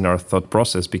sometimes in our thought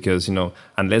process, because,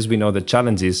 unless we know the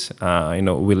challenges,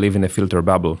 we live in a filter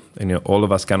bubble, and, all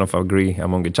of us kind of agree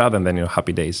among each other, and then,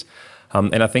 happy days.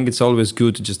 And I think it's always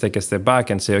good to just take a step back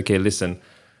and say, okay, listen,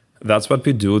 that's what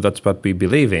we do, that's what we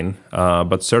believe in,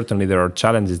 but certainly there are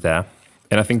challenges there.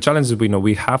 And I think challenges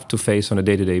we have to face on a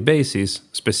day-to-day basis,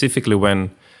 specifically when,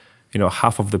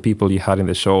 half of the people you had in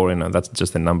the show, that's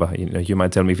just a number, you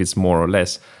might tell me if it's more or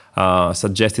less,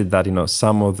 suggested that,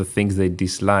 some of the things they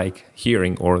dislike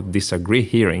hearing or disagree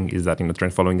hearing is that,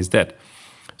 trend following is dead.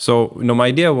 So, my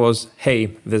idea was, hey,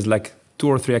 there's like 2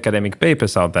 or 3 academic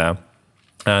papers out there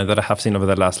that I have seen over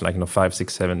the last 5,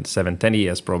 6, 7, 10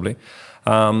 years probably,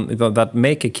 that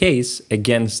make a case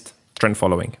against trend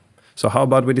following. So how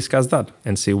about we discuss that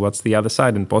and see what's the other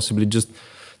side, and possibly just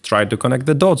try to connect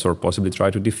the dots, or possibly try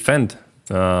to defend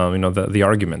the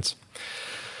arguments.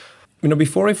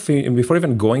 Before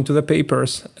even going to the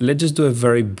papers, let's just do a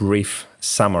very brief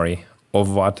summary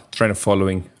of what trend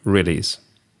following really is.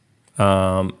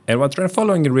 And what trend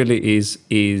following really is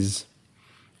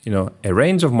a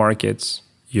range of markets.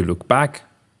 You look back,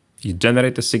 you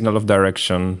generate a signal of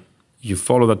direction, you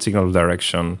follow that signal of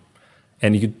direction,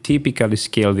 and you typically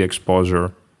scale the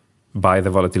exposure by the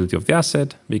volatility of the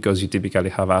asset, because you typically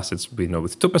have assets with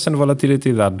 2%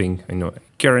 volatility, that being a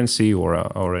currency or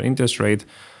an interest rate,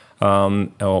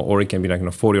 or it can be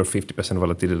 40 or 50%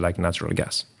 volatility like natural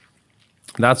gas.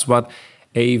 That's what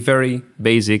a very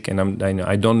basic, and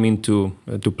I don't mean to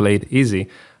play it easy,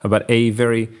 but a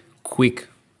very quick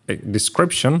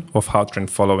description of how trend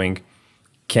following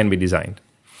can be designed.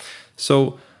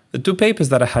 So the 2 papers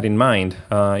that I had in mind,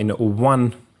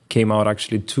 one came out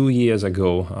actually 2 years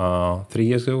ago, 3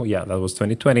 years ago, yeah, that was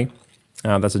 2020.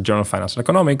 That's a Journal of Financial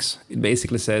Economics. It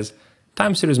basically says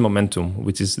time series momentum,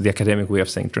 which is the academic way of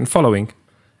saying trend following,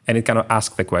 and it kind of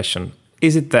asks the question,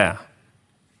 is it there?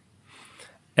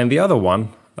 And the other one,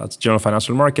 that's Journal of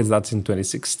Financial Markets, that's in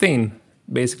 2016,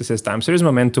 basically says time series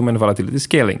momentum and volatility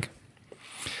scaling.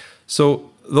 So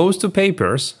those 2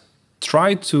 papers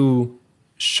try to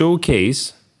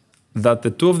showcase that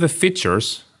the 2 of the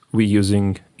features we're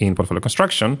using in portfolio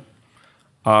construction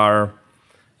are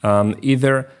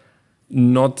either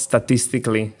not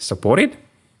statistically supported,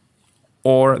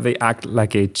 or they act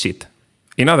like a cheat.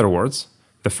 In other words,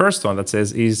 the first one that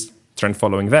says, is trend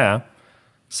following there,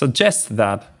 suggests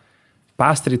that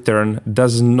past return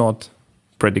does not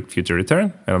predict future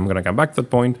return, and I'm going to come back to that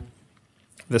point.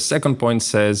 The second point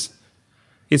says,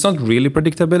 it's not really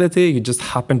predictability, you just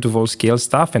happen to vol scale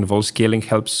stuff, and vol scaling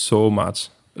helps so much.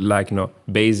 Like,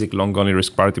 basic long-only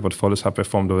risk parity portfolios have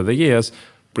performed over the years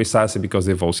precisely because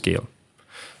they vol scale.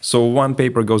 So one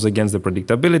paper goes against the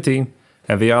predictability,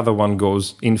 and the other one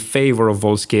goes in favor of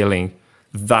vol scaling,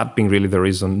 that being really the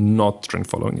reason, not trend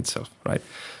following itself, right?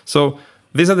 So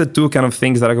these are the 2 kind of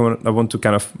things that I want to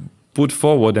kind of put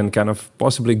forward and kind of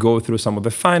possibly go through some of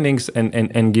the findings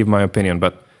and give my opinion.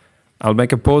 But I'll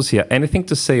make a pause here. Anything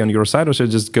to say on your side, or should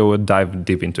I just go dive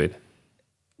deep into it?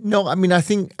 No, I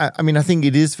think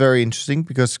it is very interesting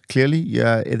because clearly,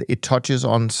 it touches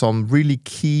on some really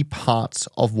key parts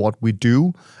of what we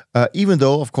do. Even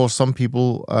though, of course, some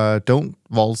people don't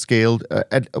vol scale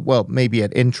maybe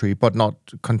at entry, but not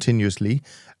continuously.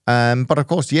 But of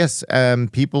course, yes,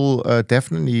 people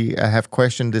definitely have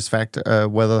questioned this fact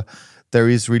whether there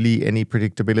is really any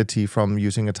predictability from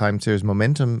using a time series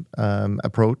momentum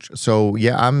approach. So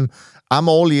yeah, I'm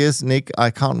all ears, Nick. I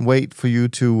can't wait for you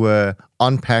to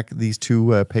unpack these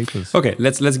two papers. Okay,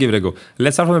 let's give it a go.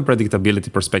 Let's start from a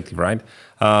predictability perspective, right?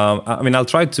 I'll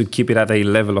try to keep it at a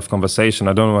level of conversation.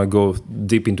 I don't want to go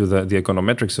deep into the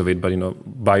econometrics of it, but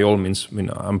by all means,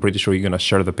 I'm pretty sure you're going to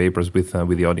share the papers with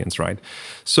the audience, right?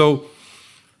 So,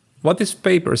 what this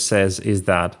paper says is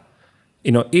that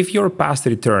if your past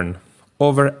return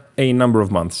over a number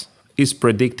of months is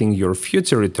predicting your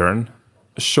future return,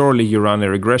 surely you run a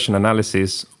regression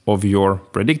analysis of your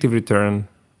predictive return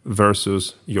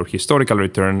versus your historical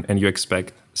return, and you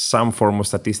expect some form of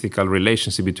statistical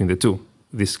relationship between the two,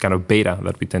 this kind of beta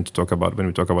that we tend to talk about when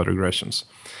we talk about regressions.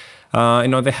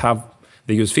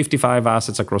 They use 55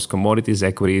 assets across commodities,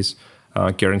 equities,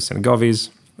 currencies, and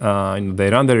govies. They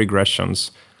run the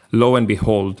regressions. Lo and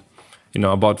behold,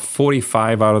 about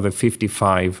 45 out of the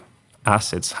 55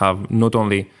 assets have not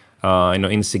only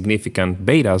insignificant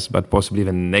betas, but possibly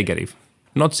even negative.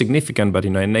 Not significant, but a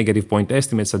negative point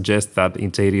estimate suggests that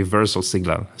it's a reversal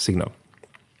signal.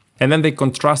 And then they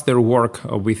contrast their work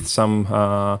with some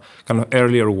kind of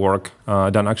earlier work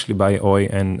done actually by Oy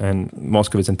and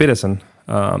Moskowitz and Peterson.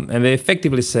 And they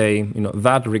effectively say,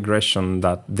 that regression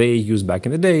that they used back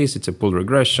in the days, it's a pooled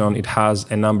regression. It has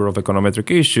a number of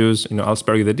econometric issues. I'll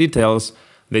spare you the details.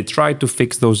 They try to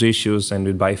fix those issues,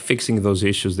 and by fixing those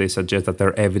issues, they suggest that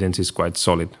their evidence is quite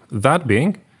solid. That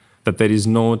being that there is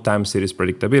no time series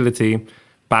predictability,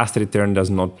 past return does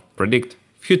not predict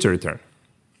future return.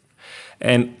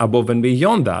 And above and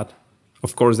beyond that,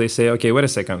 of course, they say, okay, wait a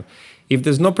second. If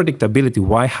there's no predictability,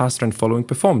 why has trend following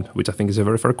performed? Which I think is a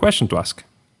very fair question to ask.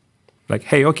 Like,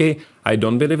 hey, okay, I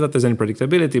don't believe that there's any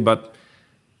predictability, but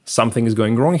something is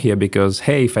going wrong here because,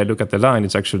 hey, if I look at the line,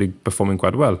 it's actually performing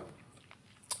quite well.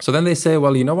 So then they say,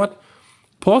 well, you know what?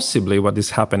 Possibly what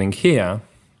is happening here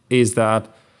is that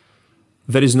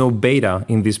there is no beta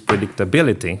in this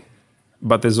predictability,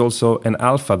 but there's also an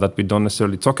alpha that we don't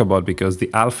necessarily talk about because the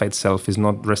alpha itself is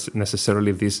not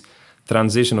necessarily this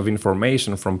transition of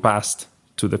information from past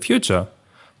to the future,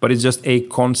 but it's just a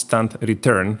constant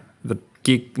return that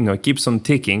keeps on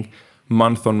ticking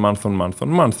month on month on month on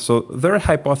month. So their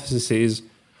hypothesis is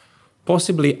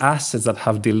possibly assets that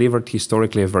have delivered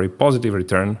historically a very positive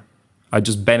return, I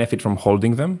just benefit from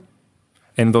holding them,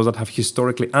 and those that have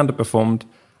historically underperformed,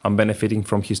 I'm benefiting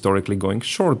from historically going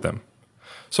short them.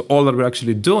 So all that we're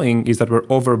actually doing is that we're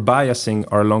over-biasing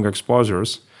our long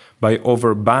exposures by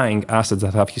overbuying assets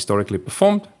that have historically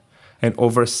performed and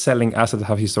overselling assets that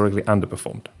have historically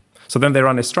underperformed. So then they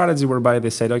run a strategy whereby they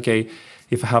said, okay,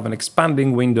 if I have an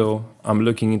expanding window, I'm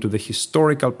looking into the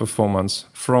historical performance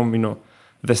from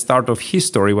the start of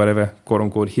history, whatever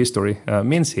quote-unquote history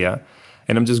means here,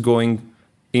 and I'm just going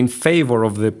in favor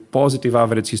of the positive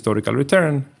average historical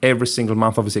return every single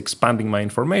month, obviously expanding my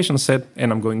information set,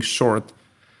 and I'm going short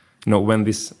when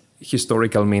this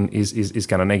historical mean is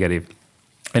kind of negative.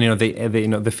 And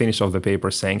they finish off the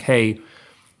paper saying, hey,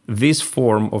 this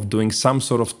form of doing some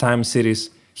sort of time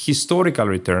series historical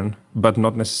return, but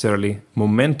not necessarily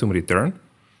momentum return,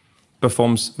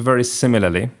 performs very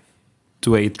similarly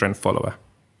to a trend follower.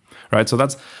 Right, so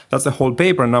that's the whole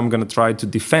paper, and now I'm going to try to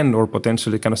defend or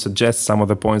potentially kind of suggest some of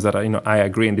the points that I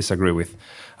agree and disagree with.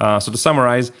 So to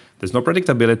summarize, there's no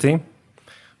predictability,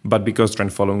 but because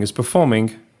trend following is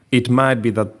performing, it might be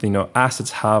that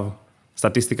assets have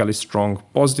statistically strong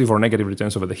positive or negative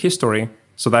returns over the history,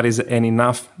 so that is an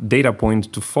enough data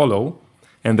point to follow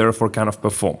and therefore kind of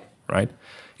perform. Right,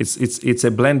 it's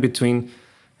a blend between,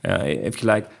 if you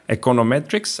like,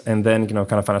 econometrics and then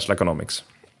kind of financial economics.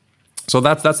 So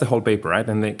that's the whole paper, right?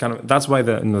 And that's why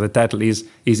the title is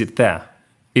it there?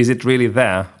 Is it really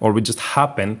there? Or we just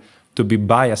happen to be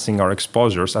biasing our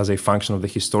exposures as a function of the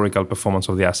historical performance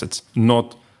of the assets,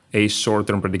 not a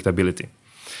short-term predictability.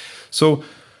 So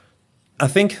I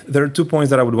think there are 2 points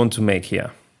that I would want to make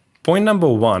here. Point number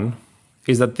 1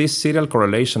 is that this serial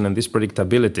correlation and this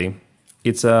predictability,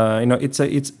 it's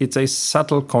a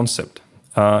subtle concept.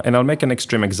 And I'll make an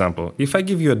extreme example. If I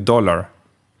give you $1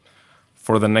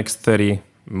 for the next 30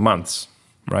 months,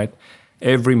 right?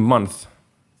 Every month,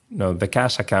 the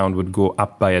cash account would go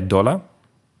up by $1,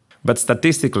 But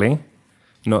statistically,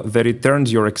 the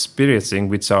returns you're experiencing,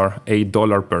 which are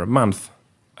 $8 per month,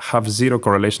 have zero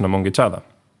correlation among each other.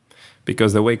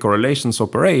 Because the way correlations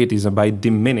operate is by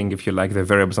demeaning, if you like, the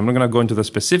variables. I'm not going to go into the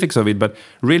specifics of it, but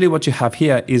really what you have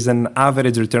here is an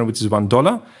average return, which is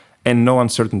 $1, and no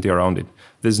uncertainty around it.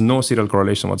 There's no serial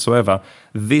correlation whatsoever.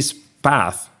 This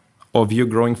path of you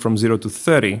growing from 0 to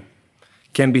 30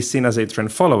 can be seen as a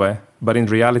trend follower, but in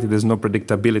reality, there's no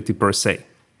predictability per se.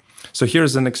 So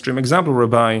here's an extreme example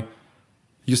whereby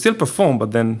you still perform,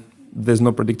 but then there's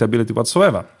no predictability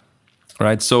whatsoever,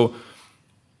 right? So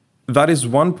that is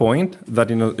one point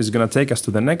that is going to take us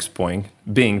to the next point,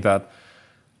 being that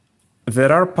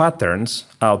there are patterns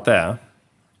out there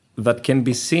that can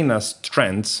be seen as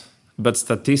trends, but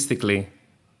statistically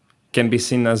can be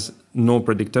seen as no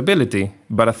predictability.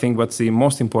 But I think what's the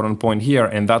most important point here,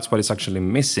 and that's what is actually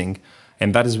missing,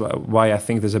 and that is why I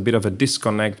think there's a bit of a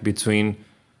disconnect between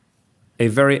a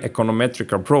very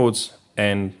econometric approach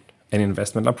and an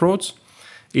investment approach,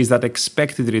 is that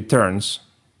expected returns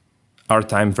are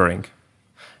time varying.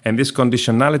 And this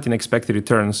conditionality in expected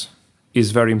returns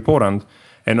is very important.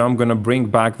 And now I'm going to bring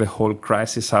back the whole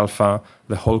crisis alpha,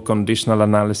 the whole conditional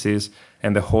analysis,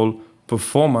 and the whole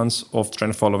performance of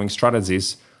trend following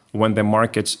strategies when the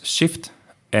markets shift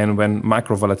and when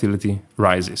macro volatility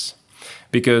rises.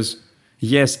 Because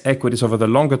yes, equities over the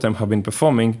longer term have been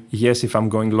performing. Yes, if I'm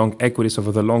going long equities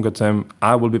over the longer term,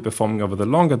 I will be performing over the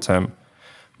longer term.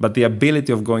 But the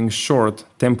ability of going short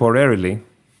temporarily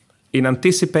in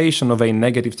anticipation of a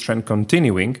negative trend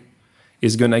continuing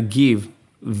is going to give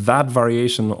that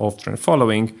variation of trend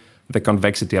following the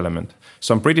convexity element.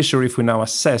 So I'm pretty sure if we now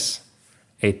assess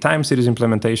a time series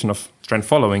implementation of trend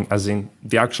following, as in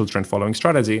the actual trend following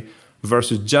strategy,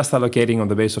 versus just allocating on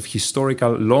the base of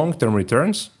historical long-term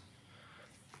returns,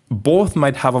 both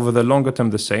might have over the longer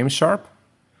term the same Sharpe,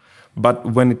 but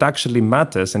when it actually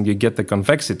matters and you get the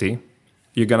convexity,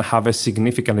 you're going to have a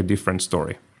significantly different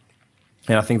story.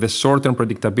 And I think the short-term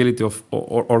predictability of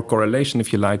or correlation,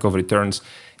 if you like, of returns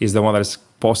is the one that is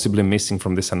possibly missing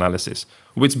from this analysis,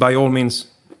 which by all means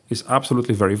is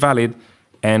absolutely very valid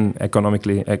and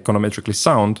econometrically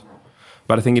sound.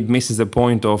 But I think it misses the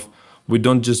point of we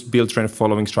don't just build trend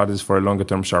following strategies for a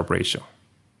longer-term Sharpe ratio.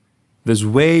 There's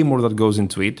way more that goes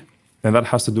into it, and that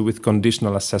has to do with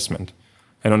conditional assessment.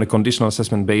 And on a conditional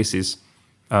assessment basis,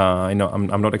 I'm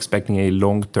not expecting a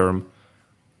long-term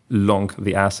long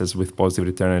the assets with positive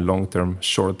return and long-term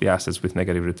short the assets with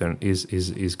negative return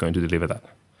is going to deliver that.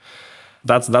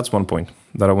 That's one point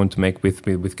that I want to make with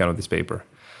kind of this paper.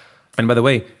 And by the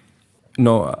way,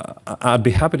 I'd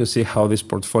be happy to see how this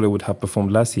portfolio would have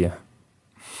performed last year.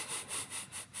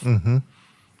 Mm-hmm.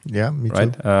 Yeah, me too.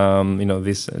 Right?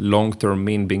 This long-term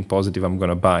mean being positive, I'm going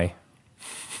to buy.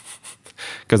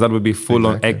 Because that would be full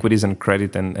on equities and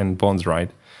credit and bonds, right?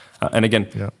 And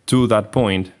again, to that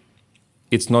point,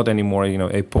 it's not anymore,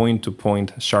 a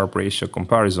point-to-point Sharpe ratio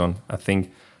comparison. I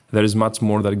think there is much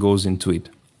more that goes into it.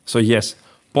 So yes,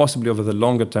 possibly over the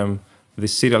longer term, the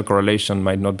serial correlation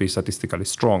might not be statistically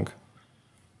strong,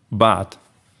 but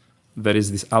there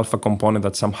is this alpha component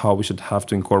that somehow we should have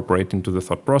to incorporate into the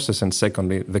thought process. And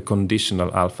secondly, the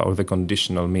conditional alpha or the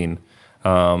conditional mean,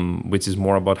 which is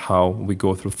more about how we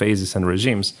go through phases and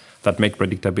regimes that make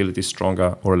predictability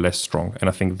stronger or less strong. And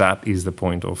I think that is the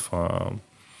point of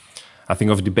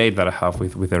debate that I have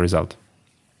with the result.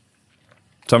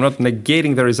 So I'm not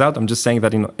negating the result. I'm just saying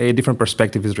that a different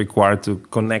perspective is required to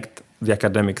connect the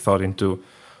academic thought into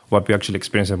what we actually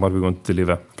experience and what we want to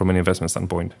deliver from an investment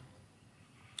standpoint.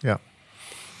 Yeah.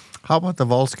 How about the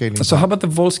vol scaling? So how about the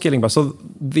vol scaling? So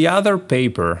the other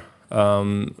paper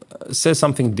says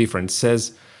something different.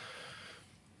 Says,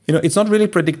 it's not really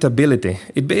predictability.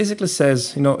 It basically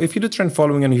says, if you do trend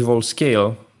following and you vol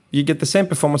scale, you get the same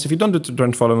performance if you don't do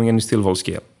trend following and you still vol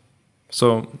scale.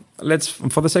 So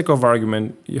for the sake of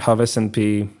argument, you have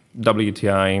S&P,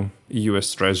 WTI,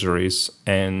 US Treasuries,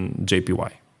 and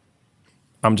JPY.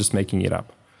 I'm just making it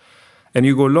up. And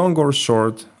you go long or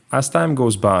short as time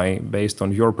goes by based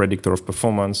on your predictor of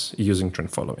performance using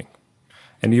trend following.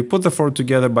 And you put the four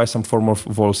together by some form of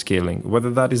vol scaling. Whether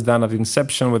that is done at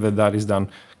inception, whether that is done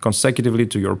consecutively,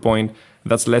 to your point,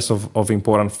 that's less of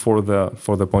important for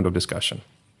the point of discussion.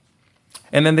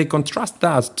 And then they contrast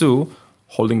that to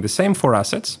holding the same four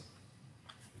assets,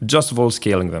 just vol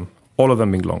scaling them, all of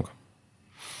them being long.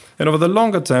 And over the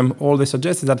longer term, all they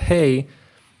suggest is that, hey,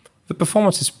 the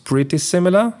performance is pretty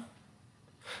similar.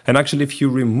 And actually, if you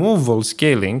remove vol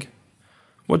scaling,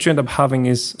 what you end up having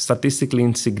is statistically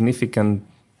insignificant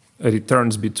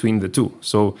returns between the two.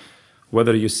 So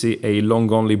whether you see a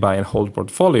long-only buy and hold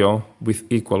portfolio with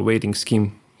equal weighting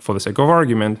scheme for the sake of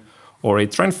argument, or a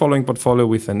trend following portfolio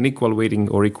with an equal weighting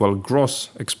or equal gross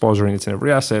exposure in each and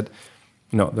every asset,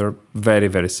 they're very,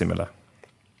 very similar,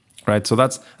 right? So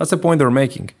that's the point they're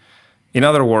making. In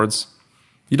other words,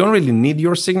 you don't really need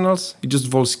your signals. You just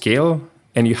vol scale,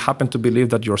 and you happen to believe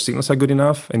that your signals are good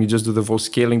enough, and you just do the vol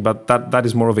scaling, but that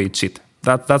is more of a cheat.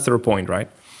 That's their point, right?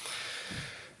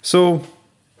 So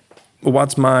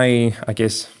what's my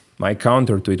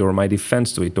counter to it, or my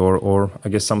defense to it, or I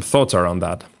guess some thoughts around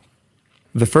that?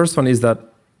 The first one is that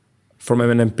from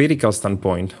an empirical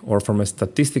standpoint, or from a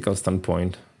statistical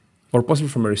standpoint, or possibly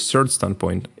from a research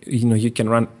standpoint, you can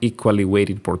run equally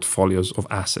weighted portfolios of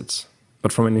assets.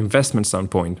 But from an investment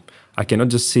standpoint, I cannot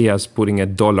just see us putting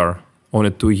 $1 on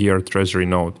a 2-year treasury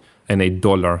note and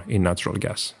 $1 in natural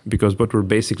gas. Because what we're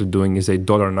basically doing is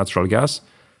 $1 natural gas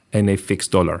and a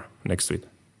fixed dollar next to it.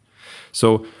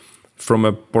 So from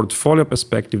a portfolio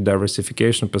perspective,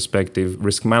 diversification perspective,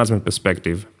 risk management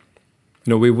perspective,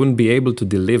 we wouldn't be able to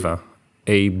deliver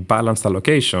a balanced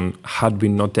allocation had we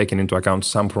not taken into account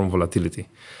some form of volatility.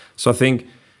 So I think,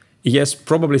 yes,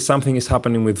 probably something is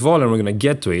happening with vol, and we're going to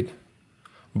get to it,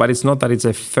 but it's not that it's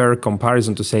a fair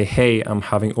comparison to say, hey, I'm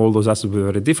having all those assets with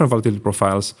very different volatility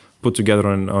profiles put together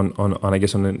on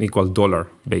an equal dollar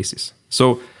basis.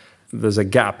 So there's a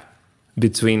gap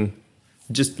between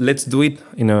just let's do it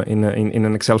in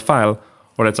an Excel file,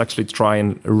 or let's actually try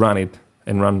and run it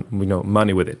and run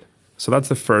money with it. So that's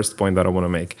the first point that I want to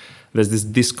make. There's this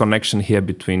disconnection here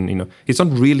between, it's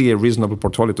not really a reasonable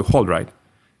portfolio to hold, right?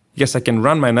 Yes, I can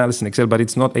run my analysis in Excel, but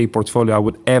it's not a portfolio I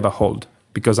would ever hold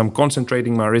because I'm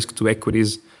concentrating my risk to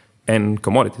equities and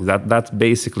commodities. That's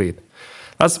basically it.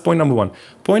 That's point number one.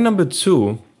 Point number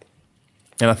two,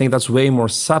 and I think that's way more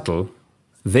subtle,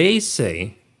 they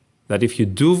say that if you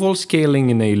do vol scaling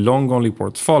in a long-only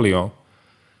portfolio,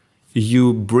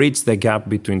 you bridge the gap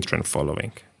between trend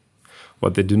following.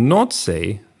 What they do not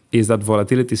say is that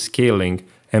volatility scaling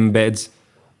embeds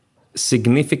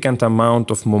significant amount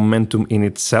of momentum in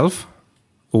itself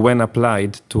when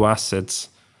applied to assets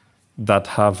that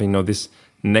have this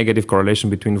negative correlation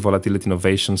between volatility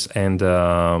innovations and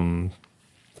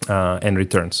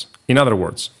returns. In other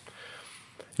words,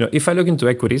 if I look into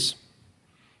equities,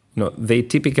 they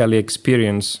typically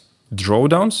experience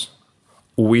drawdowns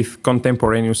with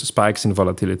contemporaneous spikes in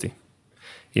volatility.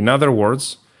 In other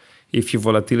words, if you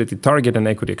volatility target an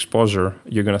equity exposure,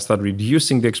 you're going to start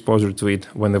reducing the exposure to it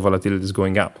when the volatility is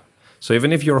going up. So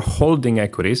even if you're holding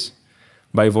equities,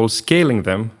 by vol scaling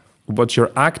them, what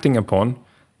you're acting upon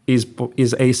is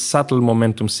a subtle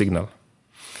momentum signal.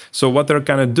 So what they're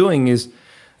kind of doing is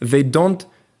they don't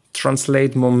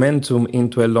translate momentum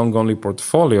into a long-only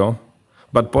portfolio,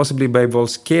 but possibly by vol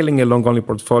scaling a long-only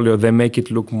portfolio, they make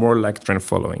it look more like trend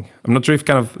following. I'm not sure if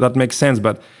that makes sense,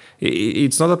 but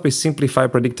it's not that we simplify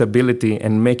predictability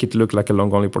and make it look like a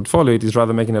long-only portfolio. It is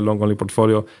rather making a long-only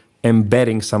portfolio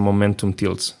embedding some momentum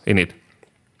tilts in it.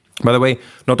 By the way,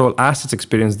 not all assets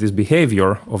experience this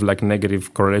behavior of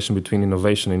negative correlation between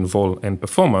innovation in vol and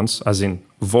performance, as in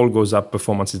vol goes up,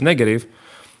 performance is negative.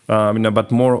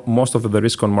 But most of the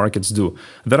risk on markets do.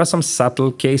 There are some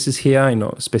subtle cases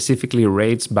here, specifically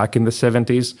rates back in the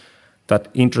 70s, that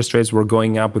interest rates were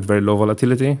going up with very low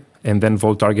volatility, and then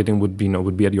vol targeting would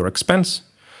be at your expense.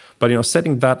 But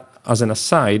setting that as an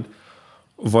aside,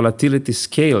 volatility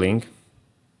scaling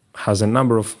has a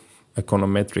number of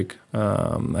econometric,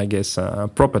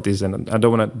 properties, and I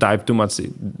don't want to dive too much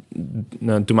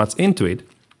into it.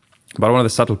 But one of the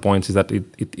subtle points is that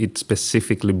it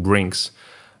specifically brings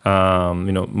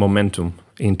momentum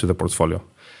into the portfolio.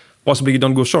 Possibly you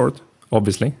don't go short.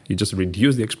 Obviously, you just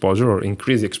reduce the exposure or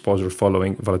increase the exposure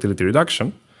following volatility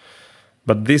reduction.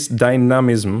 But this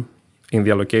dynamism in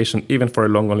the allocation, even for a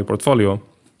long-only portfolio,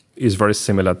 is very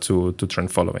similar to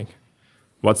trend following.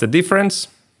 What's the difference?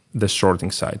 The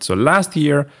shorting side. So last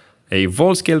year, a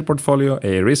vol-scale portfolio,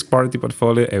 a risk parity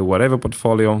portfolio, a whatever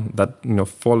portfolio that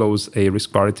follows a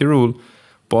risk parity rule,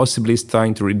 possibly is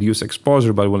trying to reduce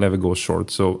exposure, but will never go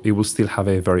short. So it will still have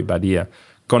a very bad year.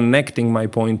 Connecting my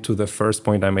point to the first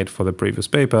point I made for the previous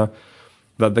paper,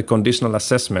 that the conditional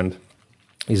assessment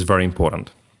is very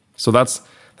important. So that's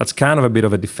kind of a bit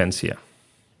of a defense here.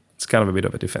 It's kind of a bit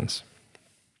of a defense.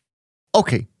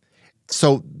 Okay.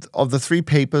 So of the three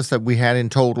papers that we had in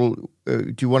total,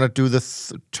 do you want to do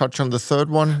touch on the third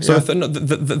one? So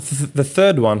the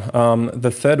third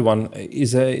one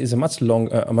is a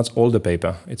much older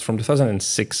paper. It's from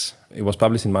 2006. It was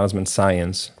published in Management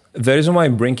Science. The reason why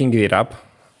I'm bringing it up,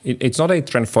 it's not a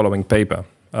trend following paper,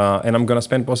 and I'm going to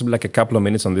spend possibly a couple of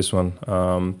minutes on this one.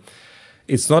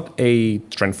 It's not a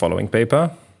trend following paper,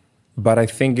 but I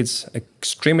think it's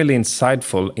extremely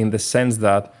insightful in the sense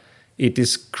that it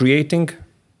is creating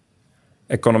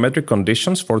econometric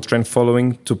conditions for trend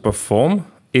following to perform,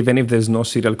 even if there's no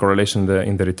serial correlation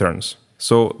in the returns.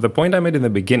 So the point I made in the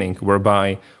beginning,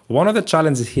 whereby one of the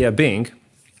challenges here being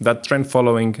that trend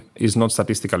following is not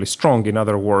statistically strong. In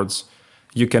other words,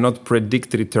 you cannot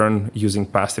predict return using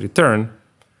past return.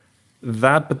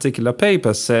 That particular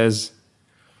paper says,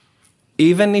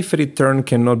 even if return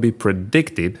cannot be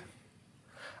predicted,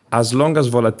 as long as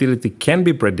volatility can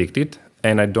be predicted,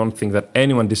 and I don't think that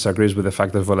anyone disagrees with the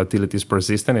fact that volatility is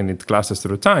persistent and it classes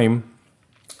through time,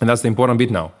 and that's the important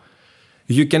bit now,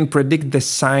 you can predict the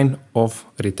sign of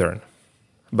return.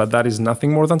 But that is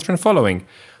nothing more than trend following.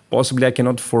 Possibly I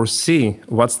cannot foresee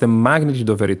what's the magnitude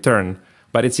of a return,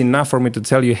 but it's enough for me to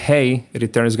tell you, hey,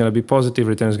 return is going to be positive,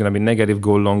 return is going to be negative,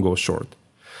 go long, go short.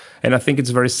 And I think it's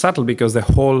very subtle because the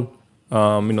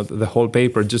whole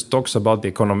paper just talks about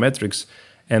the econometrics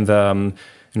and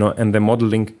the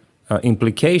modeling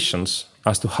implications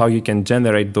as to how you can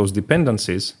generate those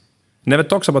dependencies. Never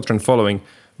talks about trend following,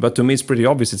 but to me it's pretty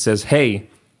obvious. It says, hey,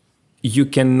 you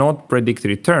cannot predict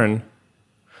return,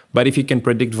 but if you can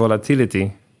predict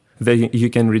volatility, then you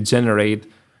can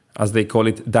regenerate, as they call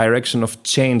it, direction of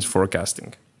change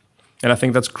forecasting. And I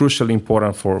think that's crucially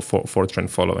important for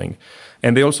trend following.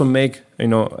 And they also make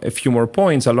a few more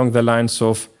points along the lines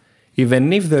of,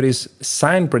 even if there is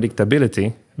sign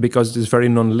predictability, because it is very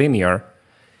nonlinear,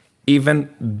 even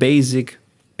basic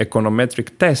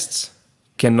econometric tests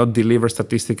cannot deliver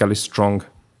statistically strong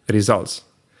results.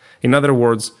 In other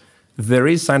words, there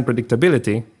is sign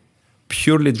predictability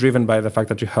purely driven by the fact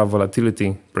that you have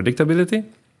volatility predictability,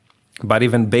 but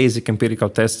even basic empirical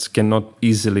tests cannot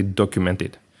easily document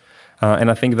it. And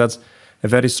I think that's a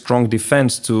very strong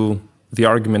defense to the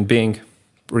argument being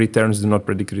returns do not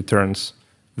predict returns.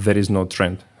 There is no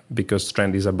trend, because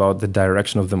trend is about the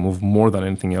direction of the move more than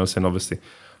anything else. And obviously,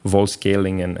 vol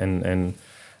scaling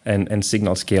and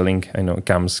signal scaling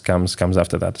comes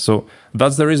after that. So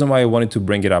that's the reason why I wanted to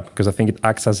bring it up, because I think it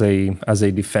acts as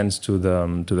a defense to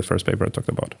the first paper I talked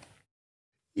about.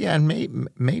 Yeah, and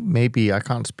maybe I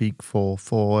can't speak for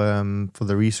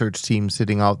the research team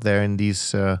sitting out there in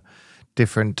these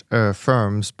different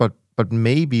firms, but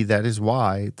maybe that is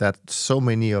why that so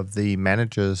many of the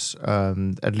managers,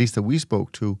 at least that we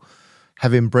spoke to,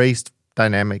 have embraced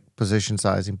dynamic position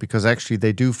sizing, because actually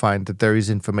they do find that there is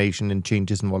information in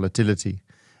changes in volatility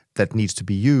that needs to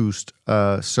be used.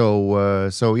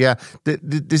 So yeah,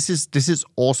 this is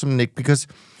awesome, Nick, because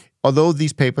although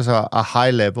these papers are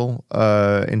high level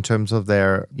in terms of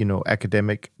their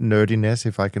academic nerdiness,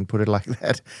 if I can put it like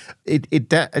that,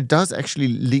 it does actually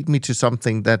lead me to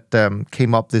something that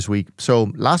came up this week.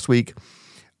 So last week,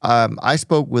 I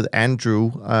spoke with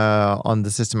Andrew on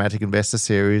the Systematic Investor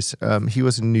series. He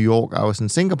was in New York, I was in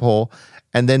Singapore,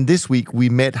 and then this week we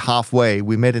met halfway.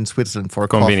 We met in Switzerland for a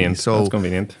convenient. coffee. So that's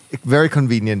convenient. Very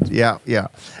convenient, yeah.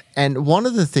 And one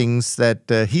of the things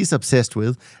that he's obsessed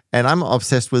with, and I'm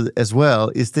obsessed with as well,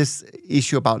 is this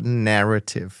issue about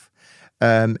narrative.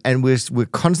 And we're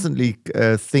constantly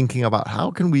thinking about how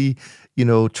can we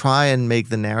try and make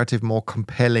the narrative more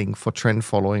compelling for trend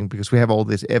following, because we have all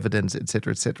this evidence, et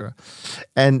cetera, et cetera.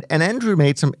 And Andrew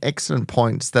made some excellent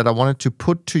points that I wanted to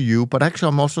put to you, but actually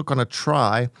I'm also going to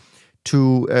try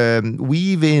to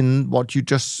weave in what you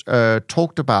just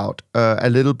talked about a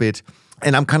little bit.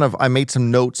 And I made some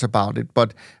notes about it,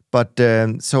 but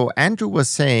so Andrew was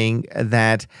saying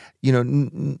that,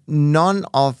 none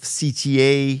of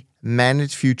CTA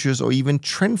managed futures or even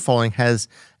trend following has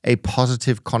a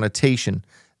positive connotation.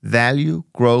 Value,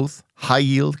 growth, high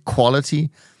yield,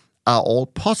 quality are all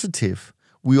positive.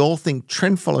 We all think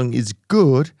trend following is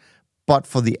good, but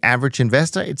for the average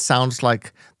investor, it sounds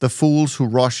like the fools who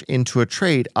rush into a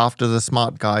trade after the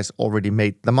smart guys already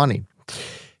made the money.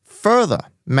 Further,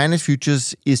 managed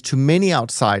futures is to many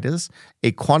outsiders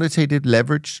a quantitative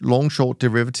leveraged long-short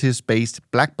derivatives-based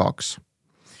black box.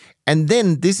 And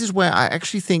then this is where I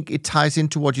actually think it ties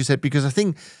into what you said, because I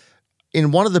think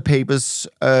in one of the papers,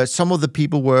 some of the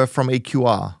people were from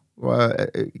AQR.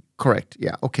 Correct.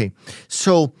 Yeah. Okay.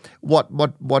 So what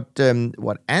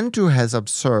Andrew has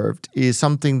observed is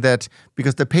something that,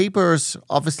 because the papers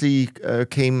obviously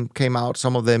came out,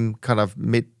 some of them kind of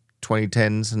mid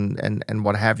 2010s and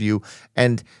what have you,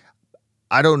 and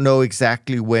I don't know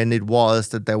exactly when it was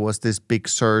that there was this big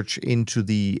surge into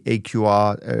the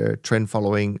AQR trend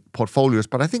following portfolios,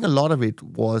 but I think a lot of it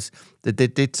was that they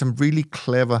did some really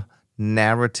clever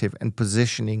narrative and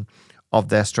positioning of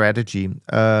their strategy.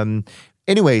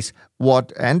 Anyways,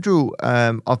 what Andrew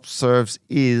observes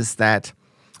is that,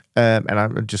 and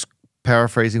I'm just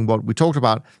paraphrasing what we talked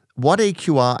about, what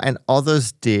AQR and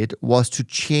others did was to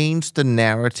change the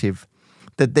narrative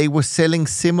that they were selling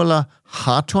similar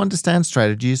hard-to-understand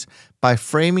strategies by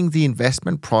framing the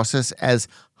investment process as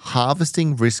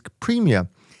harvesting risk premia.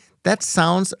 That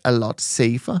sounds a lot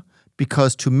safer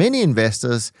because to many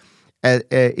investors,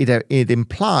 it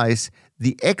implies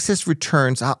the excess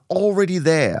returns are already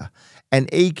there and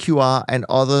AQR and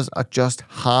others are just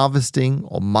harvesting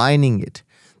or mining it.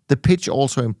 The pitch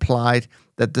also implied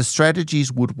that the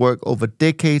strategies would work over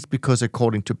decades because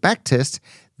according to backtests,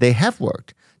 they have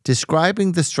worked.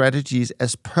 Describing the strategies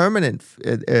as permanent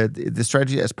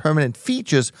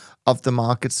features of the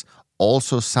markets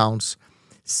also sounds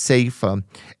safer.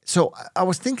 So I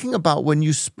was thinking about when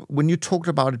you talked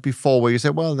about it before, where you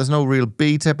said, well, there's no real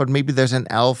beta, but maybe there's an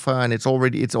alpha, and it's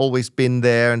always been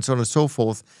there, and so on and so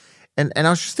forth. And I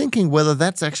was just thinking whether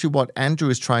that's actually what Andrew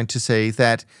is trying to say,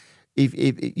 that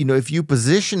if you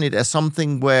position it as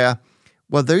something where,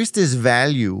 well, there is this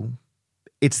value,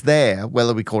 it's there,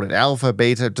 whether we call it alpha,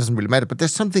 beta, it doesn't really matter, but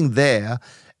there's something there.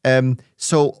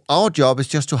 So our job is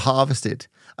just to harvest it.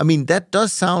 I mean, that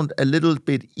does sound a little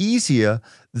bit easier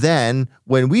than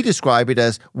when we describe it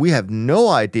as we have no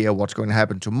idea what's going to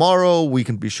happen tomorrow. We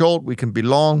can be short, we can be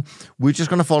long. We're just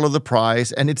going to follow the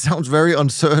price. And it sounds very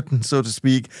uncertain, so to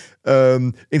speak,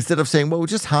 instead of saying, well, we're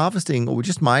just harvesting or we're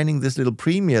just mining this little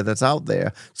premium that's out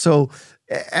there. So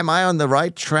am I on the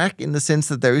right track in the sense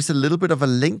that there is a little bit of a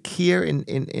link here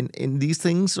in these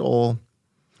things? Or,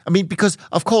 I mean, because,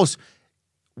 of course,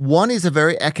 one is a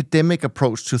very academic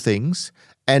approach to things,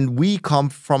 and we come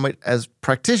from it as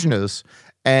practitioners.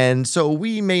 And so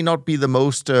we may not be the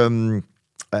most,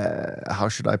 how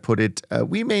should I put it?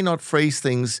 We may not phrase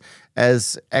things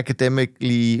as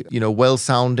academically,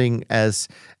 well-sounding as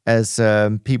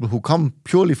people who come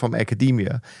purely from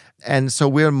academia. And so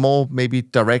we're more maybe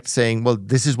direct, saying, well,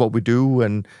 this is what we do,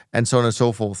 and so on and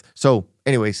so forth. So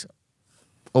anyways,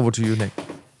 over to you, Nick.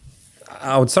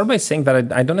 I would start by saying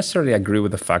that I don't necessarily agree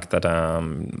with the fact that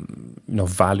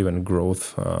value and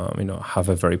growth have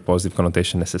a very positive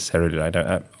connotation necessarily,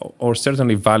 right? Or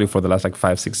certainly value for the last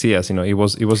 5-6 years. It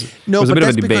was a bit of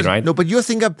a debate, right? No, but you're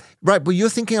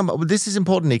thinking about this is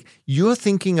important, Nick. You're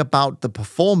thinking about the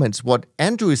performance. What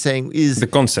Andrew is saying is the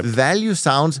concept. Value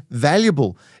sounds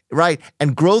valuable. Right,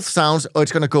 and growth sounds,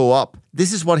 it's going to go up.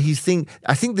 This is what he's thinking.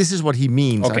 I think this is what he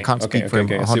means. Okay, I can't speak for him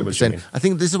 100%. I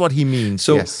think this is what he means.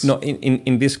 So, yes. No,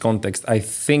 in this context, I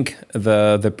think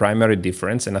the primary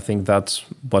difference, and I think that's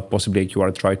what possibly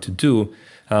AQR tried to do,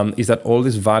 is that all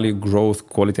this value, growth,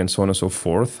 quality, and so on and so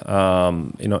forth,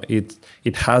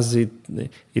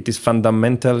 it is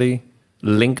fundamentally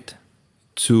linked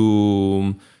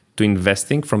to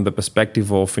investing from the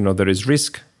perspective of there is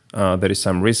risk. There is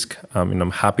some risk.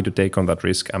 I'm happy to take on that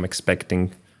risk. I'm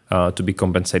expecting to be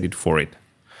compensated for it.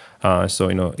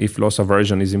 So if loss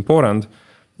aversion is important,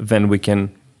 then we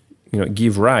can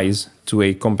give rise to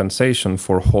a compensation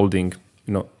for holding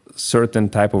certain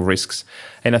type of risks.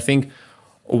 And I think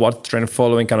what trend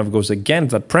following kind of goes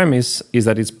against that premise is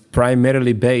that it's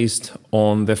primarily based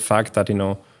on the fact that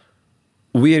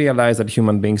we realize that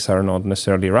human beings are not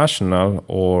necessarily rational,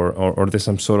 or there's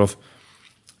some sort of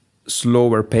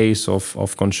slower pace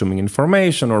of consuming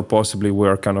information, or possibly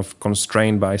we're kind of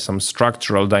constrained by some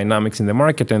structural dynamics in the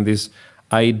market, and this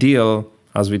ideal,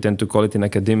 as we tend to call it in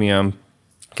academia,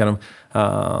 kind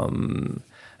of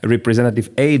representative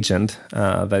agent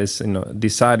that is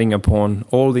deciding upon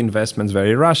all the investments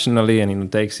very rationally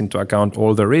and takes into account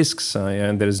all the risks,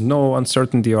 and there is no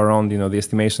uncertainty around the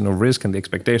estimation of risk and the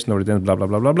expectation of return, blah blah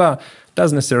blah blah blah,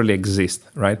 doesn't necessarily exist,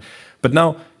 right? But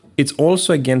now it's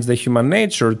also against the human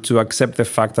nature to accept the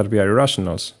fact that we are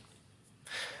irrationals.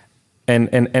 And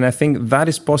I think that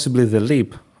is possibly the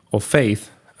leap of faith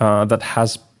that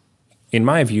has, in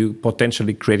my view,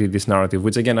 potentially created this narrative,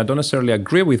 which again, I don't necessarily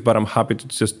agree with, but I'm happy to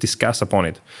just discuss upon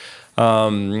it.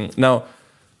 Now,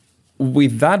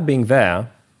 with that being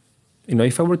there,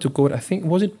 if I were to quote, I think,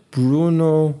 was it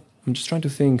Bruno? I'm just trying to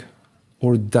think,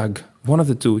 or Doug, one of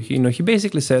the two. He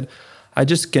basically said, I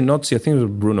just cannot see, I think it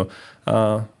was Bruno,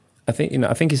 I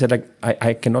think he said,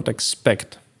 I cannot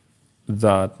expect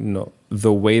that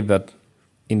the way that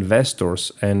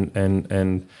investors and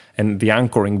the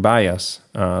anchoring bias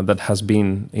that has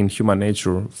been in human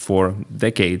nature for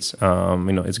decades,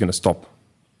 it's going to stop.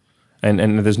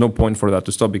 And there's no point for that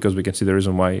to stop, because we can see the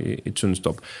reason why it shouldn't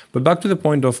stop. But back to the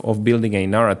point of building a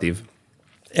narrative.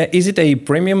 Is it a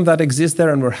premium that exists there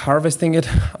and we're harvesting it?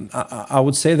 I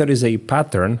would say there is a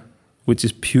pattern which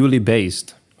is purely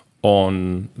based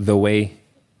on the way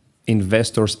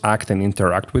investors act and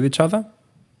interact with each other,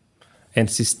 and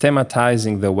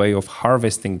systematizing the way of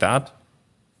harvesting that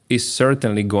is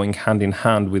certainly going hand in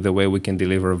hand with the way we can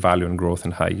deliver value and growth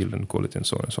and high yield and quality and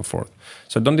so on and so forth.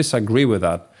 So I don't disagree with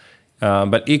that.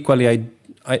 But equally,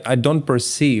 I don't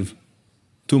perceive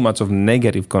too much of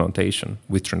negative connotation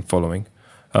with trend following.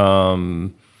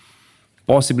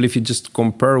 Possibly if you just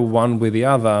compare one with the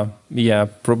other, yeah,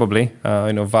 probably,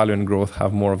 value and growth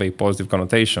have more of a positive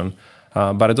connotation.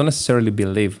 But I don't necessarily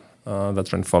believe that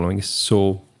trend following is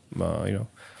so,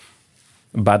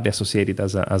 badly associated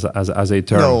as a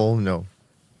term.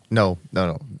 No.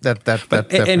 That's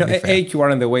definitely fair.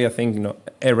 AQR, in the way I think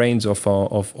a range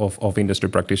of industry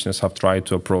practitioners have tried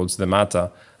to approach the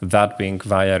matter, that being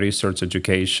via research,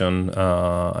 education,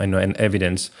 and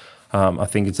evidence. I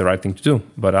think it's the right thing to do.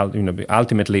 But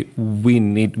ultimately,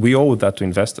 we owe that to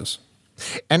investors.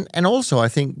 And also, I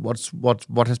think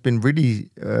what has been really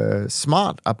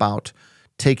smart about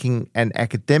taking an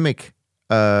academic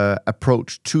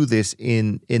approach to this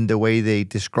in the way they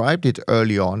described it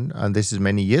early on, and this is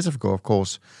many years ago, of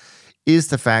course, is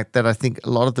the fact that I think a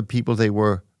lot of the people they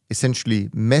were essentially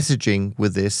messaging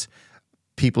with this,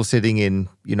 people sitting in,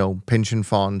 pension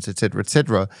funds, et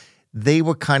cetera, they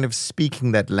were kind of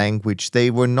speaking that language.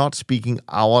 They were not speaking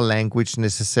our language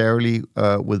necessarily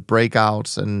with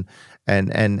breakouts and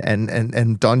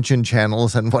dungeon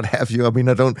channels and what have you. I mean,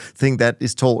 I don't think that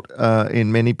is taught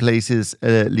in many places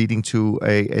leading to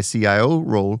a CIO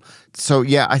role. So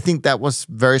yeah, I think that was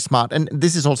very smart. And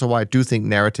this is also why I do think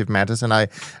narrative matters. And I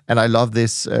love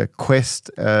this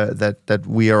quest that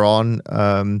we are on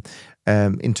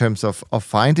in terms of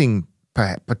finding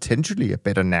potentially a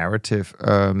better narrative.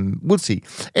 We'll see.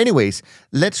 Anyways,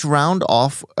 let's round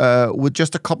off with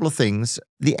just a couple of things.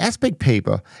 The aspect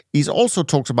paper is also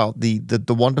talks about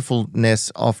the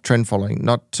wonderfulness of trend following.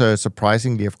 Not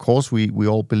surprisingly, of course, we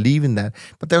all believe in that.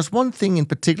 But there's one thing in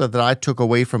particular that I took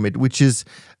away from it, which is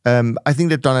I think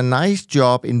they've done a nice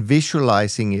job in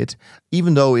visualizing it,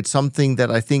 even though it's something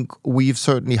that I think we've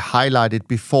certainly highlighted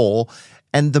before.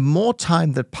 And the more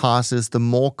time that passes, the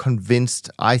more convinced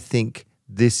I think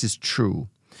this is true.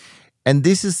 And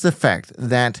this is the fact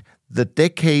that the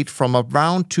decade from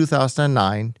around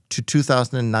 2009 to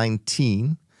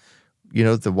 2019,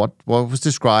 what was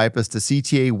described as the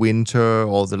CTA winter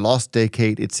or the lost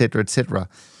decade, et cetera,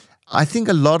 I think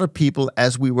a lot of people,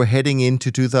 as we were heading into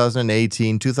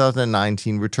 2018,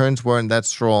 2019, returns weren't that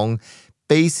strong,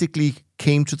 basically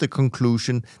came to the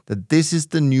conclusion that this is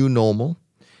the new normal.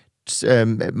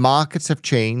 Markets have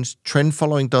changed. Trend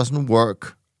following doesn't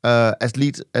work, at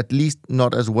least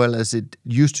not as well as it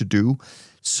used to do.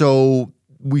 So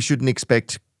we shouldn't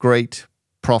expect great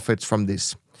profits from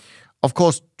this. Of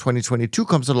course, 2022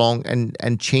 comes along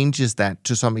and changes that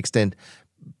to some extent.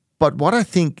 But what I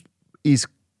think is,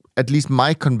 at least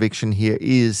my conviction here,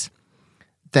 is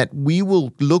that we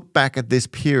will look back at this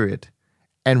period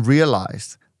and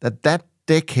realize that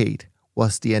decade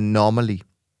was the anomaly.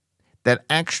 That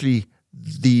actually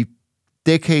the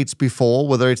decades before,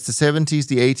 whether it's the 70s,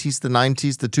 the 80s, the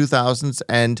 90s, the 2000s,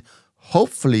 and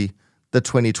hopefully the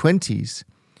 2020s,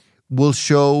 will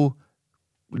show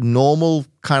normal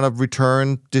kind of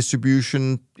return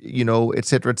distribution, et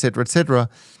cetera.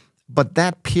 But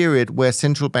that period where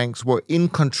central banks were in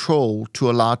control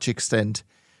to a large extent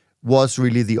was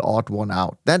really the odd one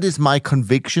out. That is my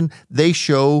conviction. They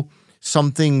show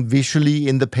something visually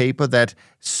in the paper that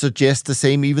suggests the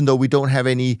same, even though we don't have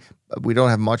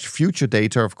much future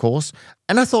data, of course.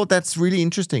 And I thought that's really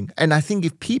interesting. And I think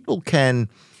if people can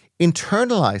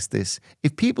internalize this,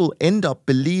 if people end up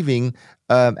believing,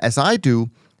 as I do,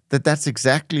 that that's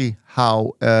exactly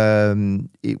how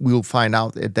we'll find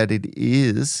out that it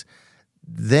is,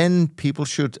 then people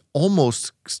should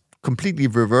almost completely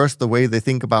reverse the way they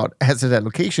think about asset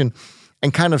allocation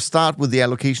and kind of start with the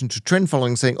allocation to trend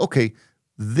following, saying, okay,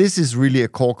 this is really a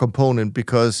core component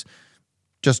because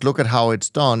just look at how it's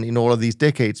done in all of these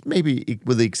decades, maybe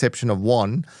with the exception of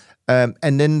one.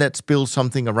 And then let's build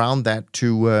something around that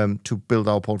to build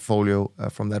our portfolio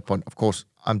from that point. Of course,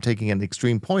 I'm taking an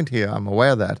extreme point here. I'm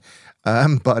aware of that.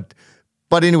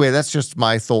 But anyway, that's just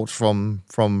my thoughts from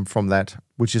that,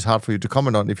 which is hard for you to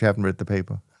comment on if you haven't read the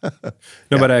paper.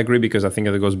 No, but I agree, because I think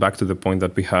it goes back to the point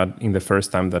that we had in the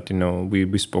first time that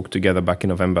we spoke together back in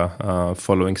November,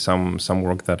 following some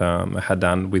work that I had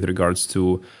done with regards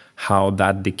to how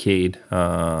that decade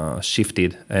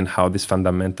shifted and how this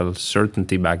fundamental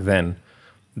certainty back then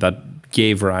that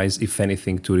gave rise, if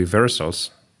anything, to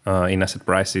reversals in asset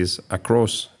prices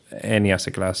across any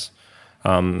asset class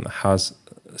has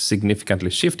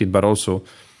significantly shifted, but also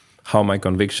how my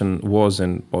conviction was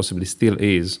and possibly still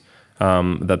is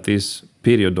that this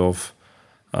period of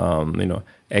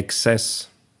excess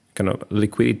kind of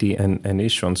liquidity and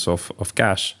issuance of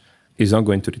cash is not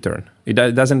going to return. It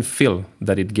doesn't feel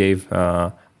that it gave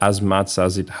as much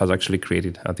as it has actually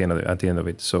created at the end of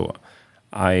it. So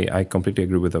I completely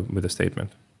agree with the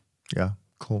statement. Yeah,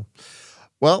 cool.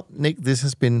 Well, Nick, this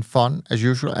has been fun as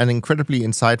usual and incredibly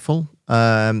insightful.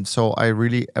 So I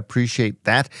really appreciate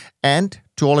that. And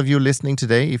to all of you listening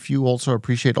today, if you also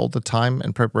appreciate all the time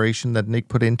and preparation that Nick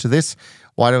put into this,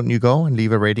 why don't you go and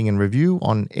leave a rating and review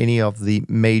on any of the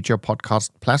major podcast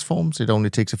platforms? It only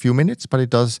takes a few minutes, but it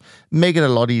does make it a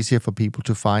lot easier for people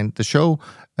to find the show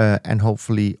and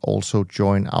hopefully also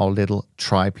join our little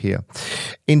tribe here.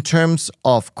 In terms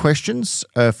of questions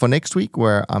for next week,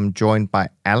 where I'm joined by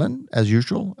Alan, as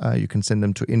usual, you can send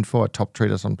them to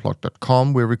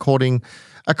info@toptradersunplugged.com. We're recording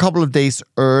a couple of days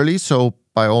early, so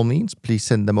by all means, please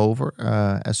send them over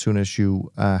as soon as you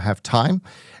have time.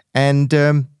 And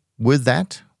with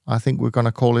that, I think we're going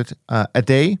to call it a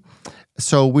day.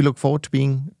 So we look forward to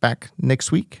being back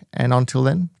next week. And until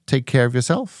then, take care of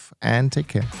yourself and take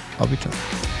care of each other.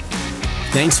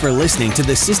 Thanks for listening to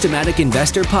the Systematic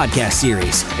Investor podcast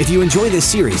series. If you enjoy this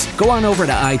series, go on over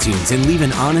to iTunes and leave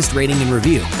an honest rating and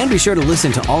review. And be sure to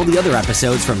listen to all the other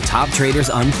episodes from Top Traders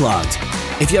Unplugged.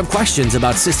 If you have questions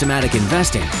about systematic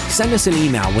investing, send us an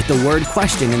email with the word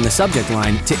question in the subject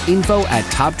line to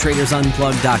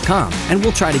info@toptradersunplugged.com and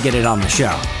we'll try to get it on the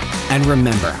show. And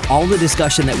remember, all the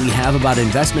discussion that we have about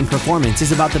investment performance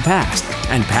is about the past,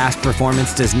 and past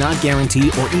performance does not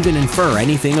guarantee or even infer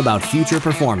anything about future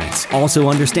performance. Also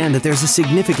understand that there's a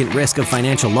significant risk of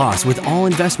financial loss with all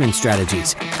investment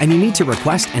strategies, and you need to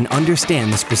request and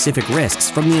understand the specific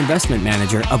risks from the investment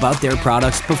manager about their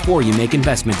products before you make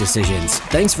investment decisions.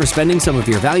 Thanks for spending some of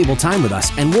your valuable time with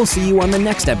us, and we'll see you on the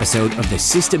next episode of The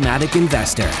Systematic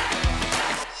Investor.